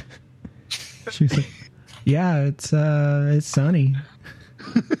 She's like, "Yeah, it's sunny."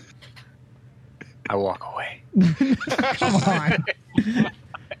 I walk away. Come on.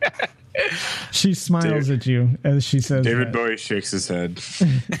 She smiles at you as she says David that. Bowie shakes his head.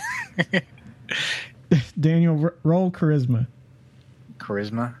 Daniel, roll charisma.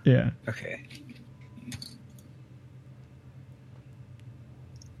 Charisma? Yeah. Okay.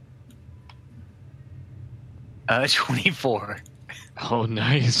 24. Oh,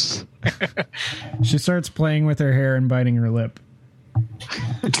 nice. She starts playing with her hair and biting her lip.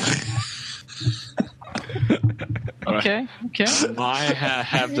 Okay.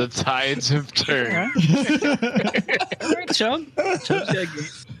 Have the tides have turned. All right, Chub. Chub's got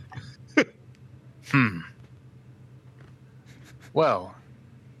game. Well,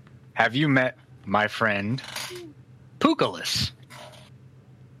 have you met my friend Pukalis?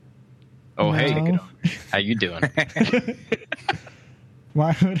 Oh, hey. No. How you doing?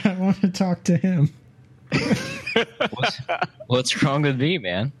 Why would I want to talk to him? What's wrong with me,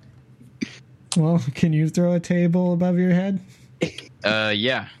 man? Well, can you throw a table above your head?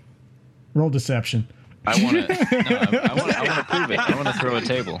 Yeah. Roll deception. I want to prove it. I want to throw a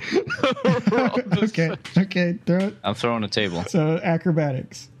table. Okay, throw it. I'm throwing a table. So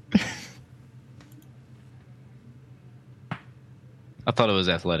acrobatics. I thought it was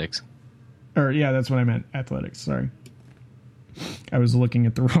athletics. Or yeah, that's what I meant. Athletics. Sorry, I was looking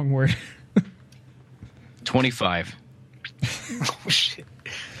at the wrong word. 25. Oh, shit.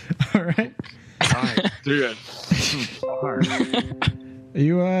 All right. Dude.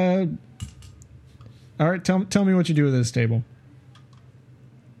 You all right, tell me what you do with this table.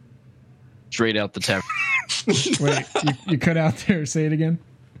 Straight out the tavern. Wait, you cut out there. Say it again.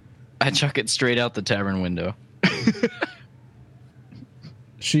 I chuck it straight out the tavern window.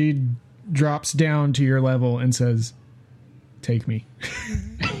 She drops down to your level and says, "Take me."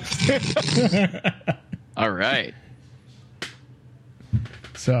 All right.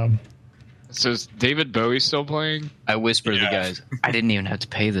 So is David Bowie still playing? I whisper to the guys, I didn't even have to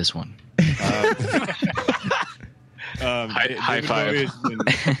pay this one. High five.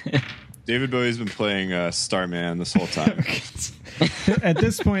 David Bowie's been playing Starman this whole time. at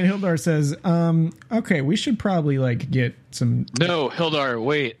this point, Hildar says, "Okay, we should probably get some." No, Hildar,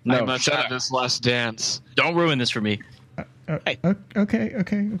 wait. No, I must shut have up. this last dance. Don't ruin this for me. Okay.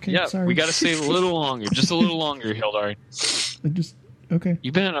 Yeah, Sorry. we got to stay a little longer. Just a little longer, Hildar. Just okay.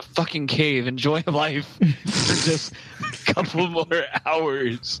 You've been in a fucking cave. Enjoy life for just a couple more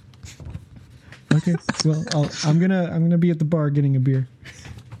hours. Okay. Well, I'm gonna be at the bar getting a beer.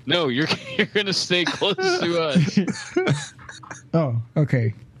 No, you're gonna stay close to us. Oh,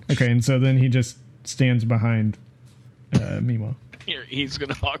 okay. And so then he just stands behind Mimo. He's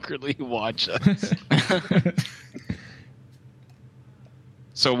gonna awkwardly watch us.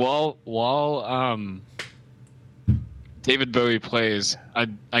 So while David Bowie plays, I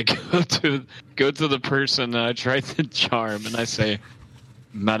go to the person that I tried to charm, and I say,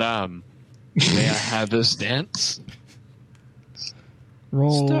 "Madame, may I have this dance?"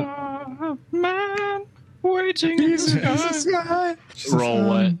 Roll. Man, waiting in the sky. Roll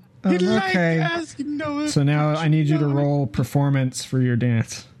what? Okay. So now I need you to roll performance for your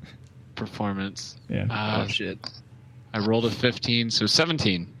dance. Performance. Yeah. Oh, shit. I rolled a 15, so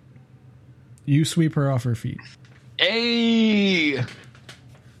 17. You sweep her off her feet. Hey!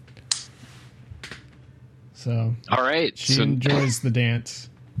 So All right. she So enjoys the dance.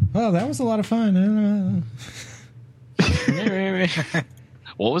 Oh, that was a lot of fun.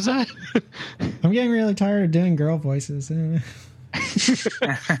 what was that? I'm getting really tired of doing girl voices.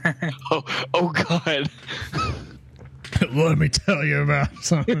 Oh God. Let me tell you about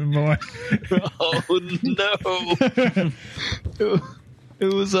something, boy. Oh no.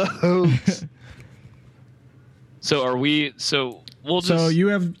 It was a hoax. So are we? So we'll just. So you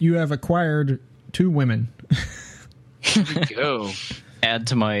have acquired 2 women. go. Add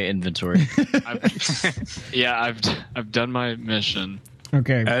to my inventory. I've done my mission.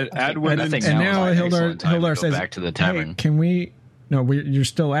 Okay. Add women. I think And now now is an excellent time to Hildar go says, back to the tavern. "Hey, can we?" No, you're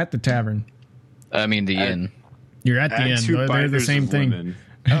still at the tavern. I mean, the inn. You're at the Add end. 2 They're the binders same of thing. women.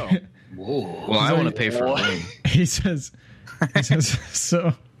 Oh. Well, I want to pay for a room. He says,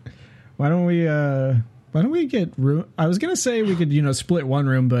 so why don't we get room? I was gonna say we could split one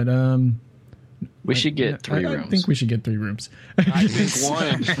room, but We should get 3 rooms. I think we should get 3 rooms. I think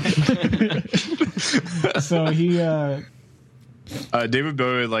one. So he David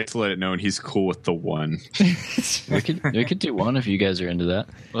Bowie would like to let it known he's cool with the 1. we could do 1 if you guys are into that.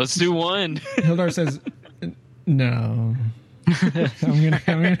 Let's do 1. Hildar says, "No, I'm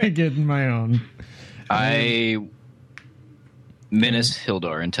gonna get my own." I menace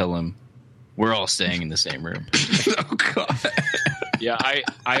Hildar and tell him we're all staying in the same room. Oh God. Yeah,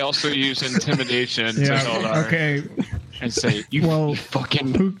 I also use intimidation to Yeah. Hildar Okay. and say, you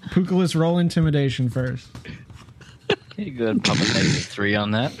fucking. Pukalis, roll intimidation first. Okay, good. Pop a -3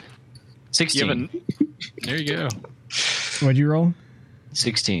 on that. 16. There you go. What'd you roll?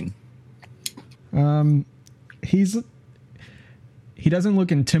 16. he doesn't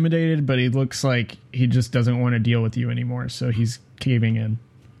look intimidated, but he looks like he just doesn't want to deal with you anymore. So he's caving in.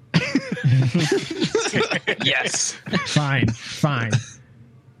 Yes. Fine.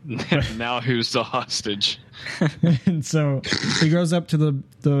 Now who's the hostage? And so he goes up to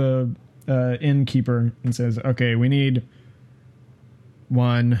the innkeeper and says, "Okay, we need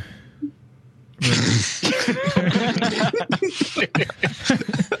one."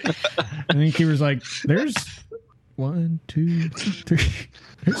 And the innkeeper's like, "There's 1, 2, 3.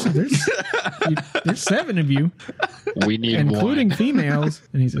 There's 7 of you, We need including one. females."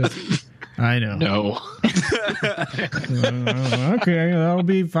 And he says, "I know." No. Okay, that'll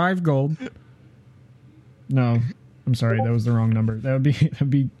be 5 gold. No, I'm sorry, that was the wrong number. That'd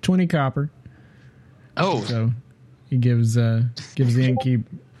be 20 copper. Oh, So he gives the innkeep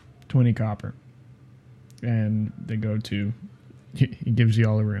 20 copper, and they go to. He gives you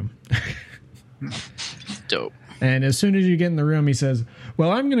all a room. Dope. And as soon as you get in the room, he says,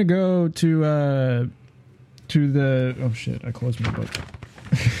 "Well, I'm going to go to the." Oh shit! I closed my book.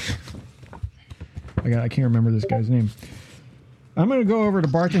 I can't remember this guy's name. I'm going to go over to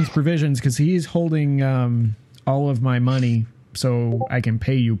Barthen's Provisions because he's holding all of my money, so I can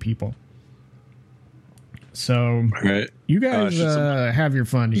pay you people. So Right. you guys have your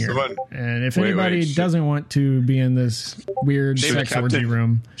fun here. someone- And if Wait, anybody should- doesn't want to be in this weird sex orgy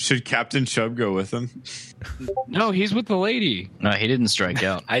room, Should Captain Chubb go with him? no, he's with the lady. No, he didn't strike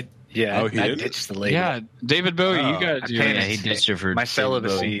out. I Oh, he I did? ditched the lady. Yeah, David Bowie, Oh, you gotta do paid Yeah, it. he ditched her for My David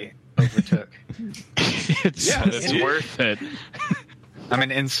Bowie. celibacy overtook. It's worth it. I'm an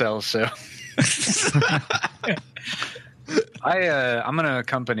incel, so I'm gonna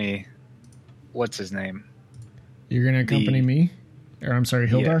accompany. What's his name? you're going to accompany me? Or I'm sorry,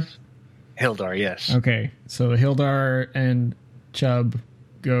 Hildar? Yes. Hildar, yes. Okay, so Hildar and Chubb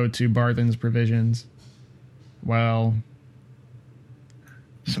go to Barthen's Provisions while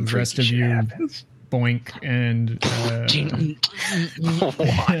Some the rest freaky of shit you happens. Boink and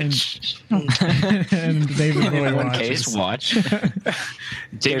Watch. and David Bowie In one watches. case, watch.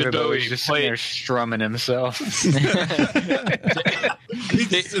 David Bowie's just sitting there played. strumming himself. He's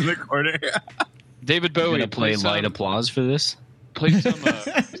in the corner. David We're Bowie gonna play light applause for this. Play some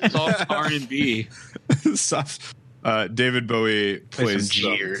soft R&B. Soft. David Bowie plays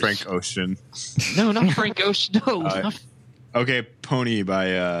some jeers. Frank Ocean. No, not Frank Ocean. No, not Okay, Pony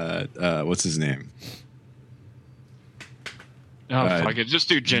by what's his name? Oh, fuck it. Just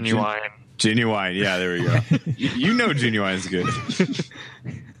do Genuine. Genuine. Yeah, there we go. you know Genuine's good.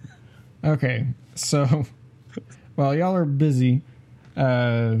 Okay, so while y'all are busy,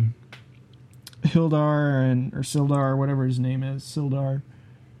 Hildar or Sildar, whatever his name is, Sildar,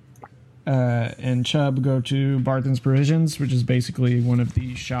 and Chubb go to Barthen's Provisions, which is basically one of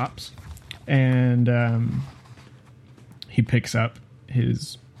the shops, and he picks up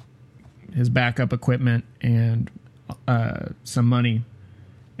his backup equipment and some money,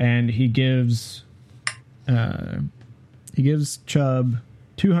 and he gives Chubb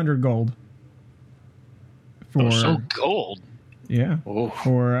 200 gold for So gold. yeah Oh.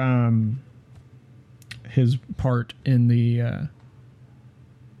 for his part in the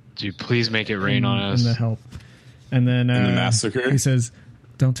Dude, please make it rain on us. in the help. And then the massacre? he says,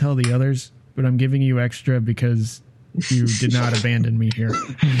 "Don't tell the others, but I'm giving you extra because you did not abandon me here."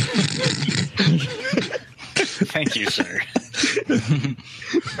 Thank you, sir.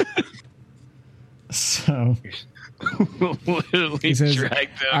 So Literally he says, drag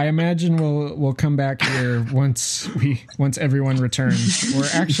them. "I imagine we'll come back here once everyone returns. Or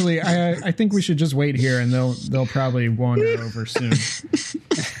actually, I think we should just wait here, and they'll probably wander over soon,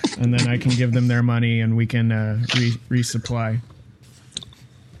 and then I can give them their money, and we can resupply."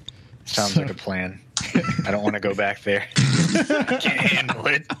 Sounds like a plan. I don't want to go back there. I can't handle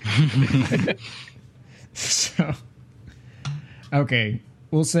it. So, okay,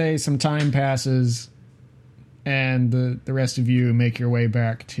 we'll say some time passes, and the rest of you make your way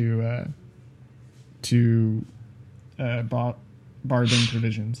back to Barthen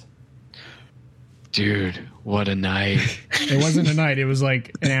Provisions. Dude, what a night. It wasn't a night; it was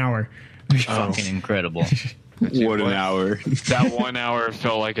like an hour. Fucking incredible. What an hour. That 1 hour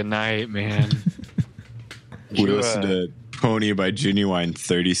felt like a night, man. We listened to Pony by Genuine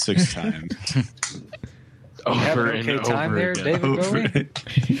 36 times. Have Over an and okay over time there, again. David Bowie?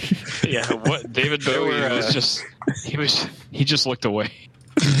 Yeah, what David Bowie were, was just he just looked away.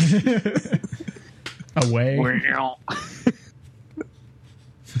 Away.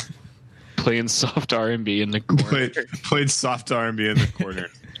 Playing soft R&B in the corner. Played soft R&B in the corner.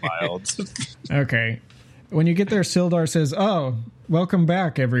 Smiled. Okay. When you get there, Sildar says, "Oh, welcome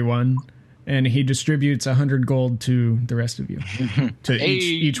back, everyone. And he distributes 100 gold to the rest of you, to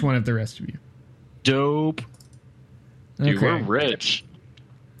each one of the rest of you. Dope. Dude, we're rich.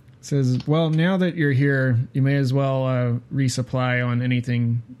 Says, well, now that you're here, you may as well resupply on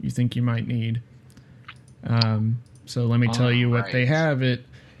anything you think you might need. So let me tell you what they have at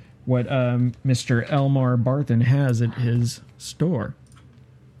what Mr. Elmar Barthen has at his store.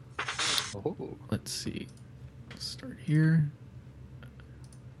 Oh. Let's see. Let's start here.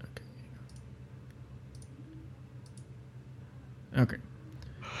 Okay.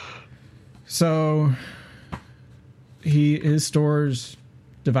 So his store's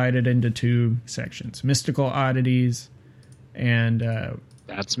divided into two sections: mystical oddities and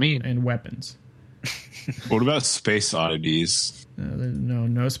that's me, and weapons. What about space oddities?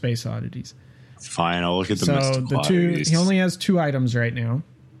 No space oddities. Fine, I'll look at the So mystical the oddities. he only has 2 items right now.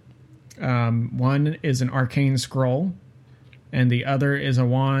 One is an arcane scroll, and the other is a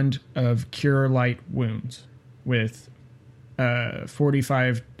wand of cure light wounds with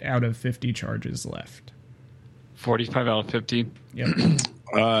 45 out of 50 charges left. 45 out of 50. Yep.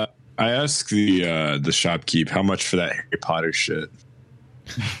 I asked the shopkeep how much for that Harry Potter shit.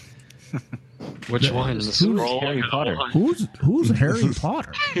 Which one? The scroll? Harry Potter. Who's Harry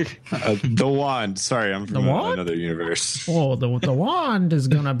Potter? The wand. Sorry, I'm from wand? another universe. Oh, the wand is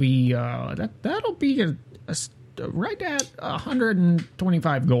gonna be that'll be right at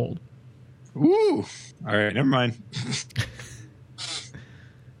 125 gold. Ooh. All right, never mind.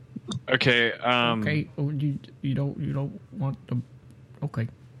 Okay. Okay. Oh, you don't want the. Okay.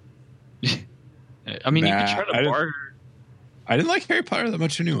 I mean, you Nah, can try to barter. I didn't like Harry Potter that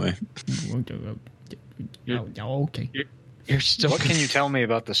much anyway. Okay. You're still. What can you tell me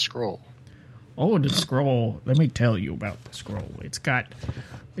about the scroll? Oh, the scroll. Let me tell you about the scroll. It's got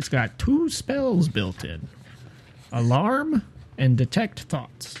 2 spells built in: alarm and detect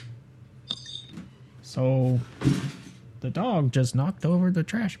thoughts. So, the dog just knocked over the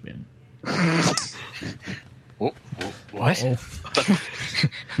trash bin. What? Oh.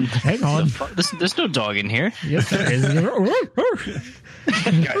 Hang on. There's no dog in here. Yes, there is. Guys,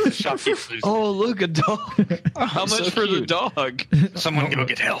 the shopkeep's losing. Oh, look, a dog. How much for the dog? Someone go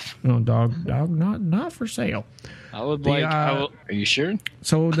get help. No, dog, not for sale. I would The, like. Are you sure?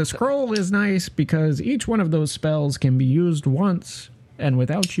 So the scroll is nice because each one of those spells can be used once and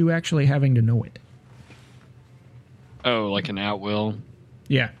without you actually having to know it. Oh, like an at will.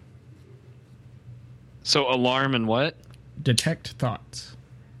 Yeah. So alarm and what? Detect thoughts.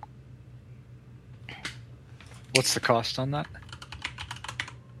 What's the cost on that?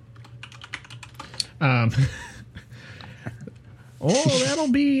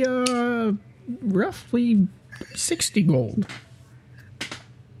 That'll be roughly 60 gold.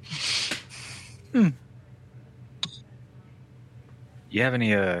 You have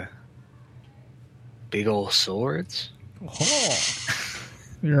any big old swords? Oh,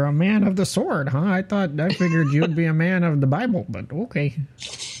 you're a man of the sword, huh? I figured you'd be a man of the Bible, but okay.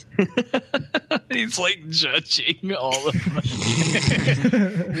 He's like judging all of us.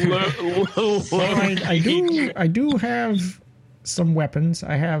 Well, I do have some weapons.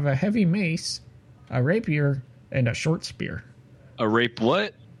 I have a heavy mace, a rapier, and a short spear. A rape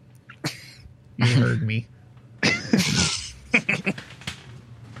what? You heard me.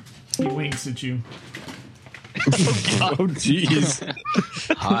 He winks at you. Oh, jeez.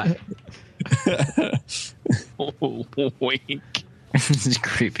 Hot. Wink. This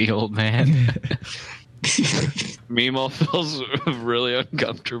creepy old man. Meemaw feels really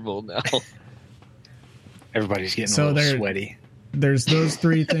uncomfortable now. Everybody's getting So a little there- sweaty. There's those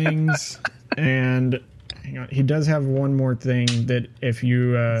 3 things, and hang on, he does have one more thing that if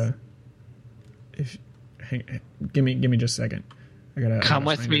you give me just a second. I gotta Come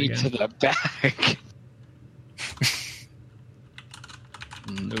with find me it to again. the back.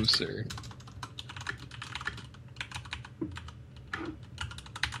 No, sir.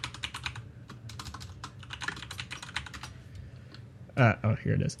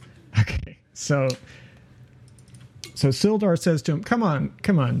 Here it is. Okay, so Sildar says to him, "Come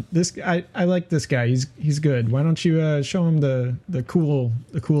on, this I like this guy. He's good. Why don't you show him the cool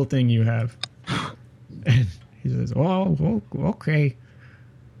thing you have?" And he says, "Oh, okay."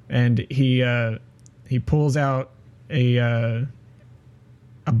 And he pulls out a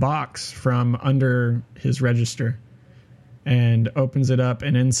box from under his register and opens it up,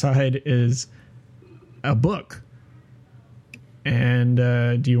 and inside is a book. And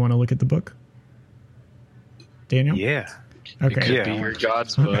do you want to look at the book, Daniel? Yeah. Okay. Could be your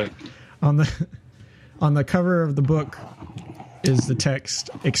God's book. On the cover of the book, is the text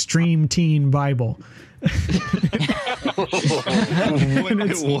 "Extreme Teen Bible." What?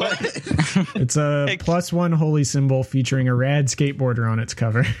 It's a +1 holy symbol featuring a rad skateboarder on its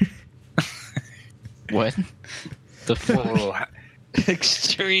cover. What? The fuck? Whoa,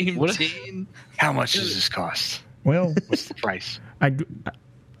 Extreme What? teen. how much does this cost? Well, What's the price? I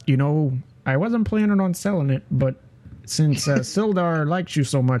wasn't planning on selling it, but since Sildar likes you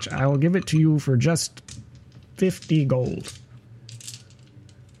so much, I will give it to you for just 50 gold.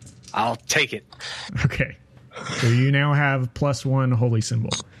 I'll take it. Okay. So you now have +1 holy symbol.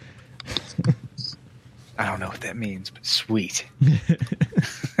 I don't know what that means, but sweet.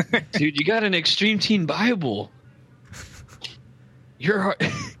 Dude, you got an Extreme Teen Bible. You're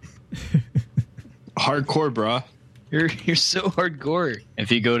Hardcore, bruh. you're so hardcore.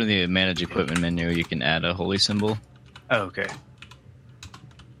 If you go to the manage equipment menu, you can add a holy symbol. Oh, okay.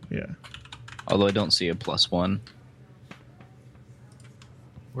 Yeah. Although I don't see a +1.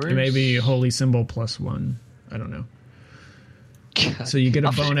 It may be holy symbol +1. I don't know. God. So you get a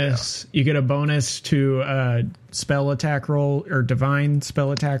I'll figure it bonus. You get a bonus to spell attack roll or divine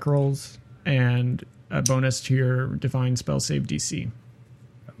spell attack rolls, and a bonus to your divine spell save DC.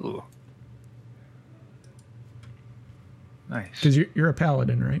 Ooh. Nice. Because you're a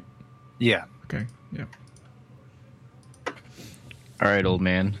paladin, right? Yeah. Okay. Yeah. All right, old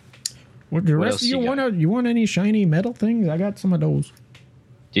man. What the What rest else of you you got? want? You want any shiny metal things? I got some of those.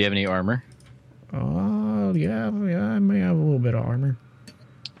 Do you have any armor? Oh yeah. I may have a little bit of armor.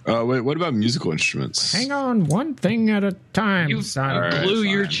 Wait, what about musical instruments? Hang on, one thing at a time, You son. Alright, blew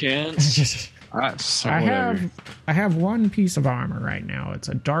your fine. chance. I have one piece of armor right now. It's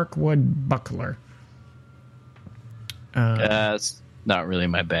a darkwood buckler. It's not really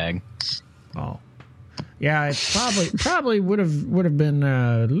my bag. Oh, yeah. It probably would have been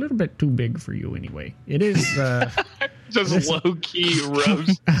a little bit too big for you anyway. It is Just low key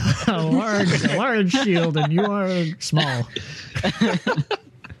roast. a large shield, and you are small.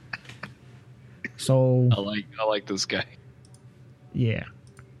 So I like this guy. yeah,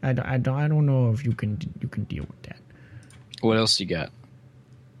 I don't know if you can deal with that. What else you got?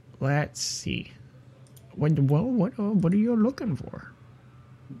 Let's see. What are you looking for?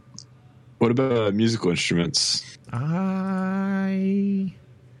 What about musical instruments? I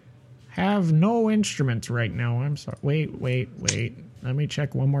have no instruments right now. I'm sorry. Wait. Let me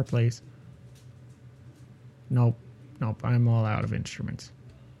check one more place. Nope. I'm all out of instruments.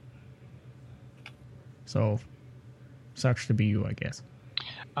 So, sucks to be you, I guess.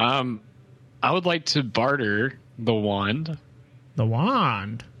 I would like to barter the wand. The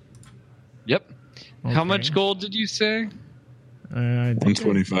wand. Yep. How Okay. much gold did you say?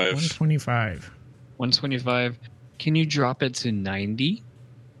 125. 125. 125. Can you drop it to 90?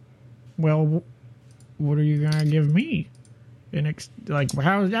 Well, what are you gonna give me? How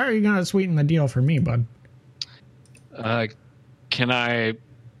are you gonna sweeten the deal for me, bud? Can I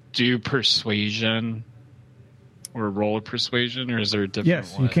do persuasion or roll a persuasion, or is there a different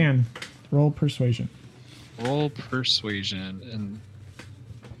Yes, one? you can. Roll persuasion. Roll persuasion, and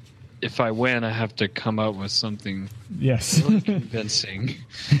if I win, I have to come up with something Yes. really convincing.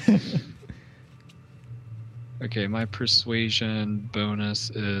 Okay, my persuasion bonus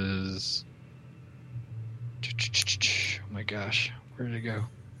is... Oh my gosh, where did it go?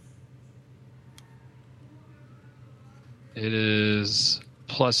 It is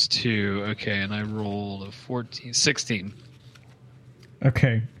 +2. Okay, and I rolled a 16.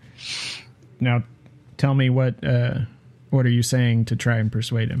 Okay. Now, tell me what are you saying to try and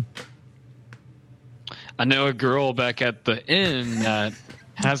persuade him? I know a girl back at the inn that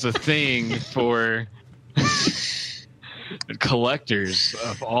has a thing for collectors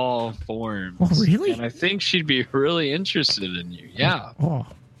of all forms. Oh, really? And I think she'd be really interested in you. Yeah. Oh.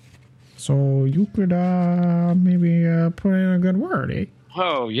 So you could maybe put in a good word, eh?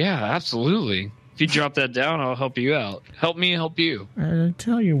 Oh, yeah, absolutely. If you drop that down, I'll help you out. Help me help you. I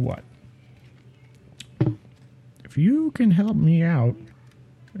tell you what. If you can help me out,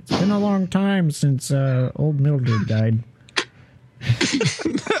 it's been a long time since old Mildred died.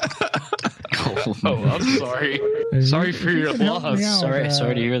 Oh, I'm sorry. If Sorry you- for if you your can help loss. me out,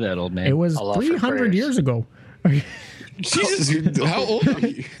 Sorry to hear that, old man. It was I'll offer 300 prayers. years ago. Jesus, how old are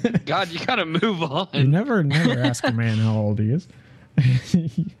you? God, you gotta move You on. never ask a man how old he is.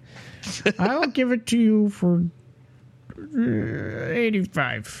 I'll give it to you for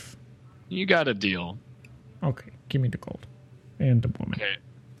 85. You got a deal. Okay, give me the gold and the woman. Okay.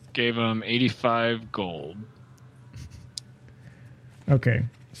 Gave him 85 gold. Okay,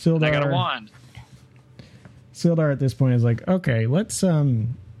 Sildar. I got a wand. Sildar at this point is like, okay, let's get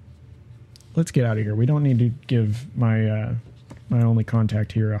out of here. We don't need to give my my only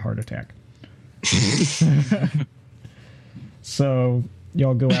contact here a heart attack. So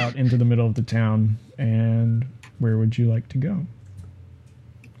y'all go out into the middle of the town, and where would you like to go?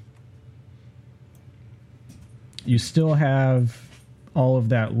 You still have all of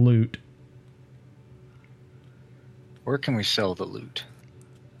that loot. Where can we sell the loot?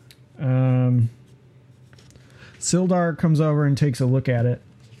 Sildar comes over and takes a look at it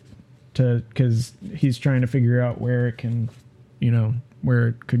because he's trying to figure out where it can, where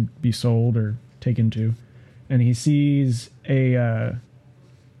it could be sold or taken to. And he sees a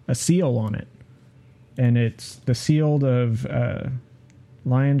seal on it. And it's the seal of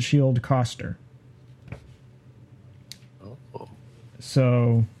Lion Shield Coster. Oh.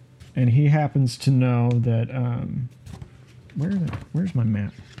 So, and he happens to know that, where's my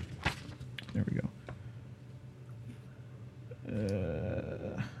map? There we go.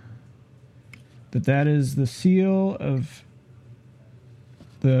 That is the seal of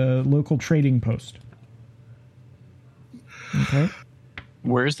the local trading post. Okay.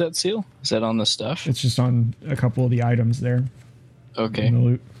 Where's that seal? Is that on the stuff? It's just on a couple of the items there. Okay. In the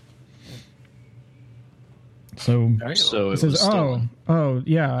loot. So So it it says, was stolen. oh,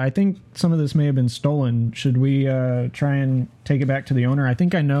 yeah, I think some of this may have been stolen. Should we try and take it back to the owner? I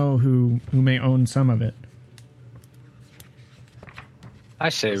think I know who may own some of it. I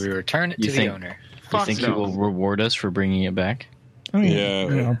say we return it You to think- the owner. You think he will reward us for bringing it back? I mean,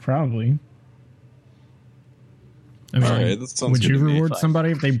 Yeah. probably. I mean, All right, that sounds would good you to me. reward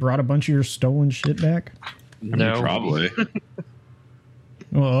somebody if they brought a bunch of your stolen shit back? I mean, No. probably.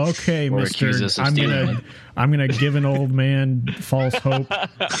 Well, okay, Or Mister. accuse us of I'm stealing gonna give an old man false hope.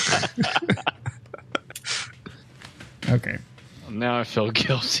 Okay. Now I feel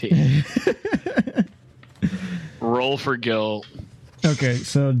guilty. Roll for guilt. Okay,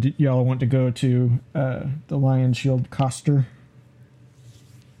 so y'all want to go to the Lion Shield Coster?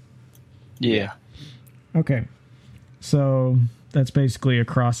 Yeah. Okay. So that's basically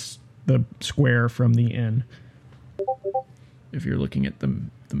across the square from the inn. If you're looking at the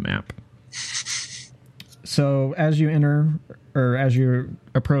map. So as you enter, or as you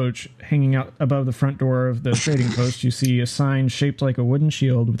approach, hanging out above the front door of the trading post, you see a sign shaped like a wooden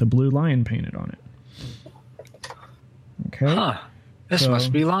shield with a blue lion painted on it. Okay. Huh. This So-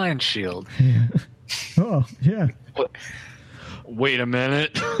 must be Lion Shield. Oh, yeah. Wait a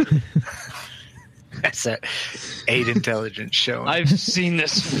minute. That's that 8 intelligence showing. I've seen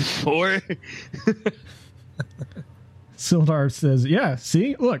this before. Sildar says, yeah,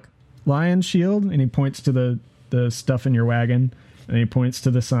 see, look, Lion Shield, and he points to the stuff in your wagon, and he points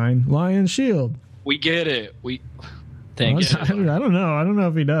to the sign, Lion Shield. We get it. Thanks. I don't know. I don't know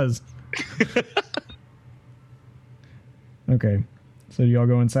if he does. Okay. So do y'all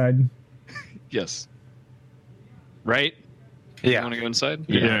go inside? Yes. Right? You yeah. want to go inside?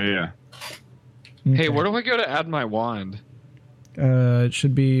 Yeah. Hey, Okay. where do I go to add my wand? It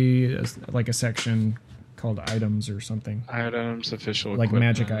should be like a section called items or something. Items, official Like equipment.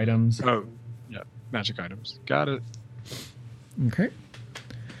 magic items. Oh, yeah. Magic items. Got it. Okay.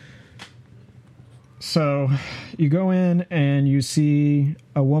 So you go in and you see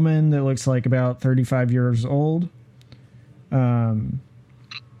a woman that looks like about 35 years old.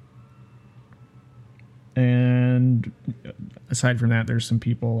 And aside from that, there's some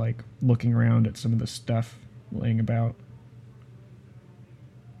people like looking around at some of the stuff laying about.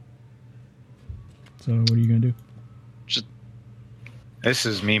 So what are you going to do? Just This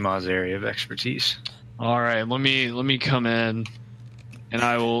is Mima's area of expertise. all right. Let me come in, and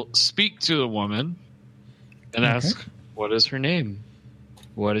I will speak to the woman and Okay. ask, what is her name?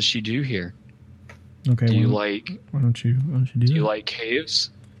 What does she do here? Okay. Do you why like don't you do Do you that? like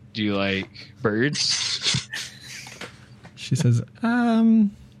caves? Do you like birds? She says,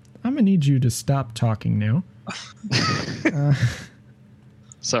 I'm gonna need you to stop talking now.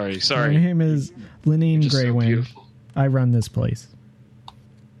 Sorry. My name is Lenine Just so Greywing. beautiful. I run this place.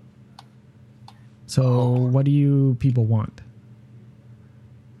 So what do you people want?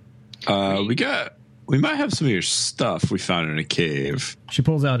 We might have some of your stuff we found in a cave. She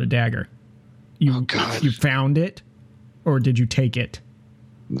pulls out a dagger. You Oh, God. you found it, or did you take it?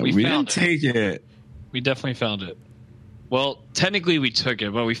 We We found didn't take it. We definitely found it. Well, technically we took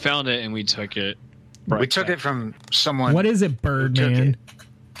it, but we found it and we took it. We took it from someone. What is it, who took Birdman?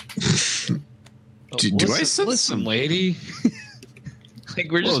 it. Do I sense listen, some- lady? Like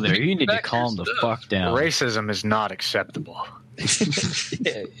we're Whoa just there, you need to back calm your the stuff. fuck down. Racism is not acceptable.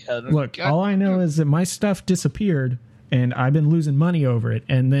 Look, all I know is that my stuff disappeared, and I've been losing money over it.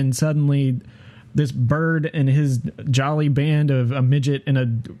 And then suddenly, this bird and his jolly band of a midget and a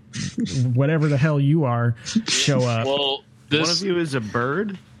whatever the hell you are show up. Well, One of you is a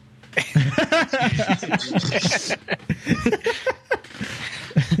bird?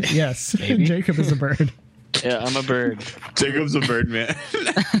 Yes, Maybe. Jacob is a bird. Yeah, I'm a bird. Jacob's a bird man.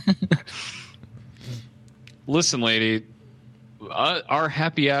 Listen, lady, our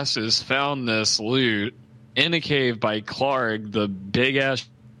happy asses found this loot in a cave by Clark, the big ass.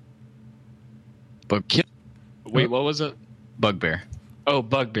 Wait, what was it? Bugbear. Oh,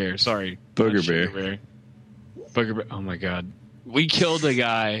 bugbear. Sorry, Booger Not bear. sugar bear. Booger bear. Oh my god, we killed a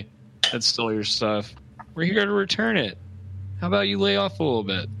guy that stole your stuff. We're here to return it. How about you lay off a little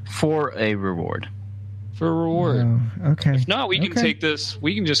bit For a reward. for a reward? Oh, okay. If not, we can Okay. take this.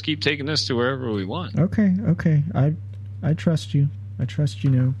 We can just keep taking this to wherever we want. Okay. I trust you. I trust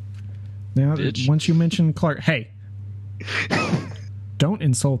you now. Now, Bitch. once you mention Clark, hey, don't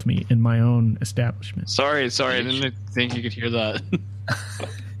insult me in my own establishment. Sorry. I didn't think you could hear that.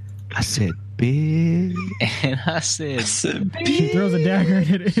 I said big. And I said, He throws a dagger and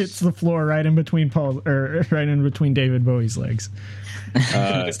it hits the floor right in between David Bowie's legs.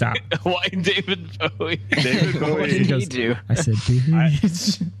 Stop. Why David Bowie? David He Bowie. goes, do. I said,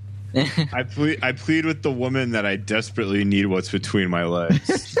 bitch. I plead with the woman that I desperately need what's between my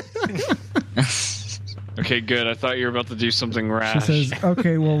legs. Okay, good. I thought you were about to do something She rash. says,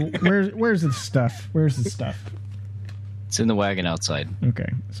 okay, well, where's the stuff? Where's the stuff? It's in the wagon outside. Okay,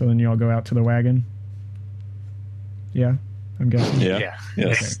 so then you all go out to the wagon? Yeah, I'm guessing. Yeah. Yes.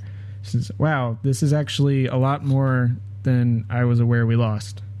 Okay. She says, wow, this is actually a lot more than I was aware we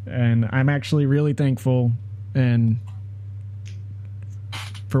lost. And I'm actually really thankful and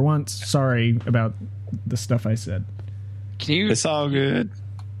for once, sorry about the stuff I said. Can you? It's all good.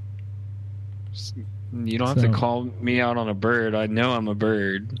 You don't have So- to call me out on a bird. I know I'm a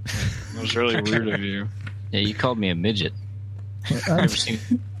bird. That was really rude of you. Yeah, you called me a midget. Uh,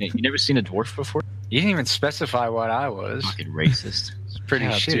 You never seen a dwarf before? You didn't even specify what I was. Fucking racist. It's pretty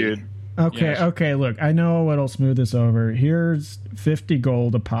Yeah, shitty. dude. okay, Yeah. okay, look, I know what'll smooth this over. Here's 50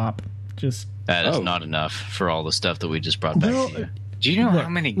 gold a pop. Just That is Oh. not enough for all the stuff that we just brought back Well, to you. Do you know look, how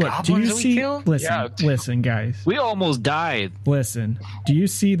many look, do goblins you we see? killed? Listen, Yeah. listen, guys. We almost died. Listen. Do you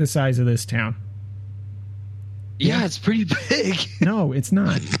see the size of this town? Yeah, it's pretty big. No, it's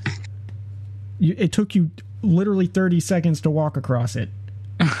not. It took you literally 30 seconds to walk across it.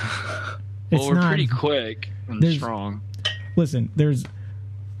 Well, we're pretty quick and There's- strong. Listen,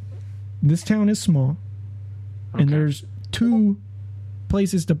 this town is small, and Okay. there's 2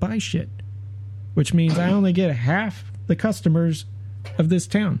 places to buy shit, which means I only get half the customers of this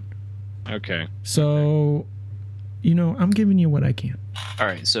town. Okay. So, I'm giving you what I can. All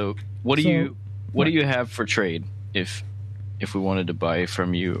right, so what do you have for trade if we wanted to buy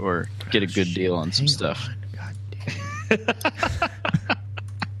from you or get a good deal on some stuff?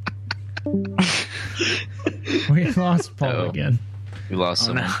 We lost Paul Uh-oh. again. We lost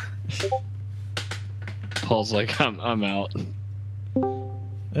someone. Paul's like, I'm out.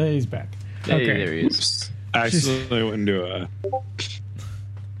 He's back. Hey, Okay. there he is. I accidentally went into a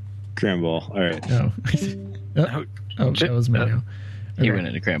cram-ball. All right. No. That was me now. He Okay. ran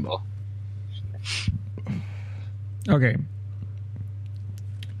into Cranball. Okay.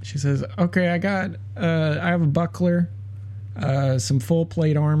 She says, okay, I have a buckler, some full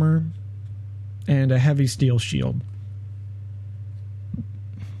plate armor, and a heavy steel shield.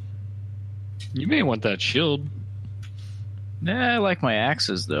 You may want that shield. Nah, I like my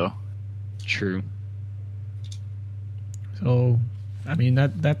axes though. True. So, I mean,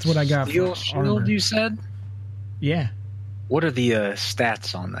 that's what I got Steel for armor. shield, you said? Yeah. What are the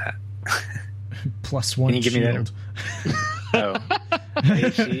stats on that? +1 Can you give me that? shield. Oh.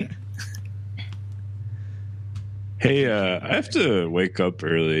 AC? Hey, I have to wake up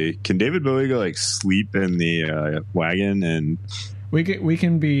early. Can David Bowie go sleep in the wagon? And We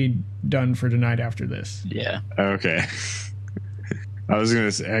can be done for tonight after this. Yeah. okay, I was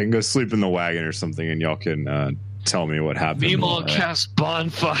gonna say I can go sleep in the wagon or something, and y'all can tell me what happened. Meemaw cast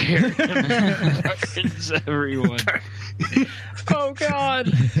bonfire and burns everyone. Oh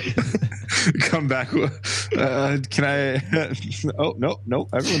God! Come back. Can I? Oh no,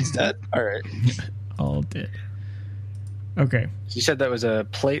 everyone's dead. All right. All dead. Okay. You said that was a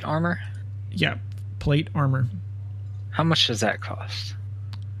plate armor? Yeah. Plate armor. How much does that cost?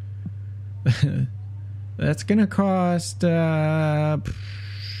 That's gonna cost 200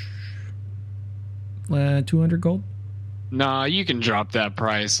 gold. Nah, you can drop that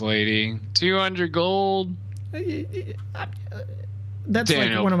price, lady. 200 gold. That's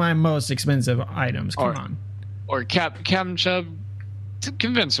Daniel. like one of my most expensive items. Come Or- on. Or Captain Chubb, to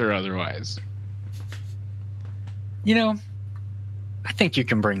convince her otherwise. I think you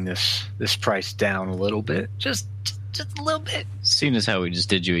can bring this price down a little bit. Just just a little bit. Seeing as how we just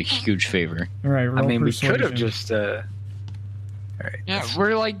did you a huge favor. All right, roll I mean, persuasion. we could have just. All right. Yeah,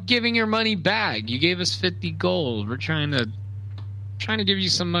 we're like giving your money back. You gave us 50 gold. We're trying to give you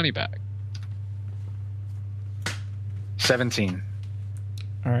some money back. 17.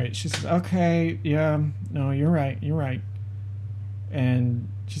 All right, she says, okay, yeah, no, you're right. And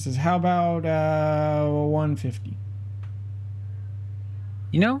she says, how about 150?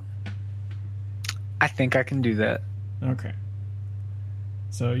 You know, I think I can do that. Okay.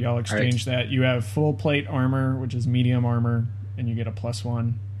 So y'all exchange that. You have full plate armor, which is medium armor, and you get a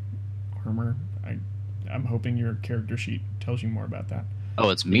 +1 armor. I'm hoping your character sheet tells you more about that. Oh,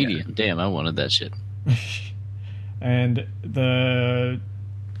 it's medium. Yeah. Damn, I wanted that shit. And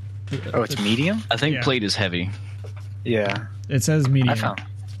it's medium? I think plate is heavy. Yeah. It says medium. I found.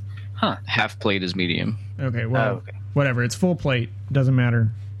 Huh. Half plate is medium. Okay, well, whatever. It's full plate. Doesn't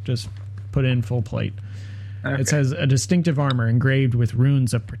matter. Just put in full plate. Okay. It says a distinctive armor engraved with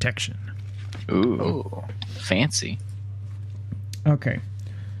runes of protection. Ooh. Fancy. Okay.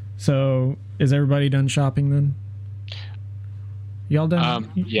 So, is everybody done shopping then? Y'all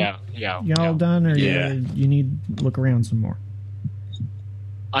done? Yeah. Y'all done, or you need to look around some more?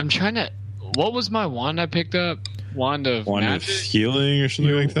 I'm trying to. What was my wand I picked up? Wand of healing or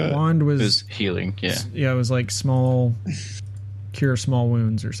something like that. Wand it was healing. Yeah. Yeah, it was like cure small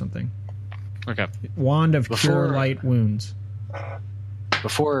wounds or something. Okay. Wand of cure light wounds.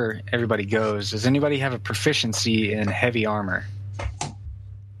 Before everybody goes, does anybody have a proficiency in heavy armor?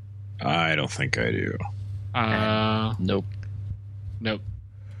 I don't think I do. Nope.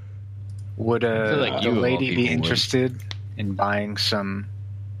 Would like a lady be interested in buying some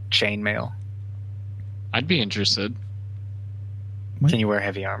chainmail? I'd be interested. What? Can you wear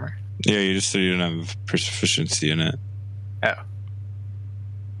heavy armor? Yeah, you just said you don't have proficiency in it. Oh.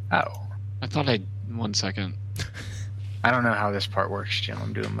 I thought 1 second. I don't know how this part works, Jim.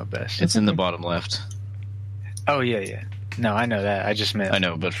 I'm doing my best. It's in the bottom left. Oh, yeah. No, I know that. I just meant... I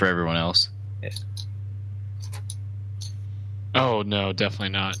know, but for everyone else. Yeah. Oh, no, definitely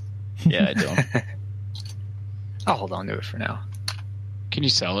not. Yeah, I don't. I'll hold on to it for now. Can you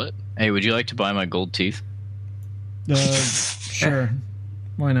sell it? Hey, would you like to buy my gold teeth? Sure.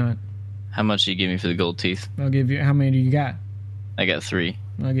 Why not? How much do you give me for the gold teeth? I'll give you... How many do you got? I got 3.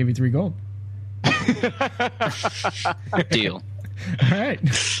 I'll give you 3 gold. Deal. All right.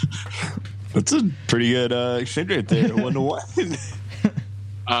 That's a pretty good exchange rate there. 1 to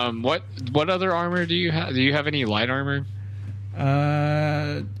 1. What other armor do you have? Do you have any light armor?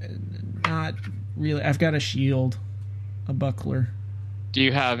 Not really. I've got a shield, a buckler. Do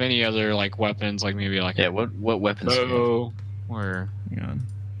you have any other like weapons, like maybe like what weapons? bow or? Hang on.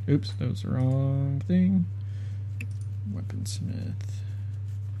 Oops, that was the wrong thing. Weaponsmith.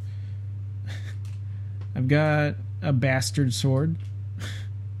 I've got a bastard sword.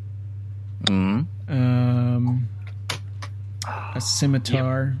 Mm-hmm. A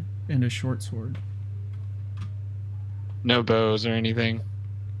scimitar and a short sword. No bows or anything?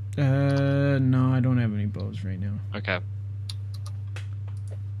 No, I don't have any bows right now. Okay.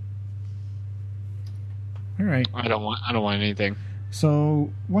 All right. I don't want anything.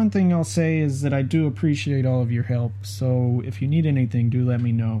 So one thing I'll say is that I do appreciate all of your help. So if you need anything, do let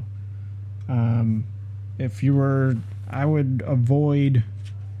me know. I would avoid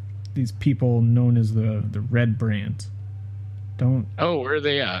these people known as the Red Brands. Don't. Oh, where are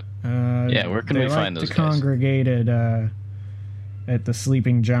they at? Where can we find those guys? They congregate at the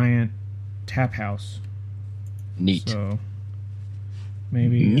Sleeping Giant Tap House. Neat. So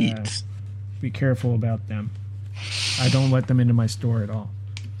maybe be careful about them. I don't let them into my store at all.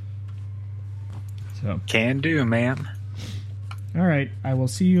 So can do, ma'am. All right, I will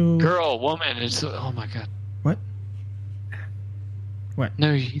see you. Girl, woman. Oh my god. What?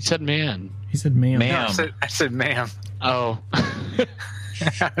 No, he said man. He said ma'am. No, I said ma'am. Oh.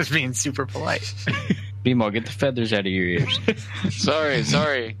 I was being super polite. Meanwhile, get the feathers out of your ears.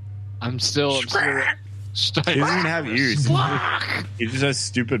 Sorry. I'm still. He doesn't even have ears. He just has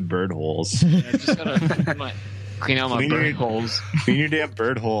stupid bird holes. I just gotta clean out my bird holes. Clean your damn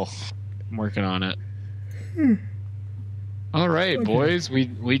bird hole. I'm working on it. All right, boys.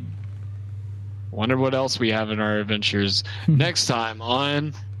 We wonder what else we have in our adventures next time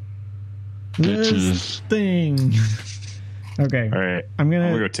on this thing. Okay. All right. I'm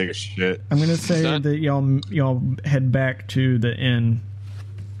gonna go take a shit. I'm gonna say that y'all head back to the inn.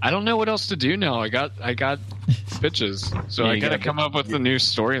 I don't know what else to do now. I got bitches, so I gotta come up with a new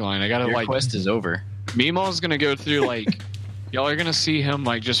storyline. I gotta your quest is over. Meemaw's gonna go through y'all are gonna see him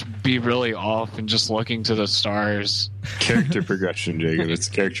just be really off and just looking to the stars. Character progression, Jacob. It's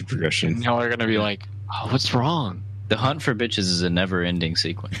character progression. And y'all are gonna be like, "Oh, what's wrong?" The hunt for bitches is a never-ending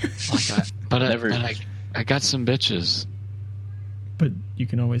sequence. I got some bitches. But you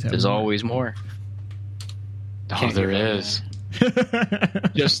can always have There's more. always more. Oh, there is.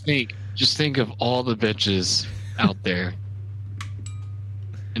 Just think of all the bitches out there.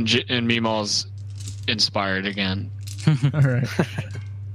 And Meemaw's inspired again. All right.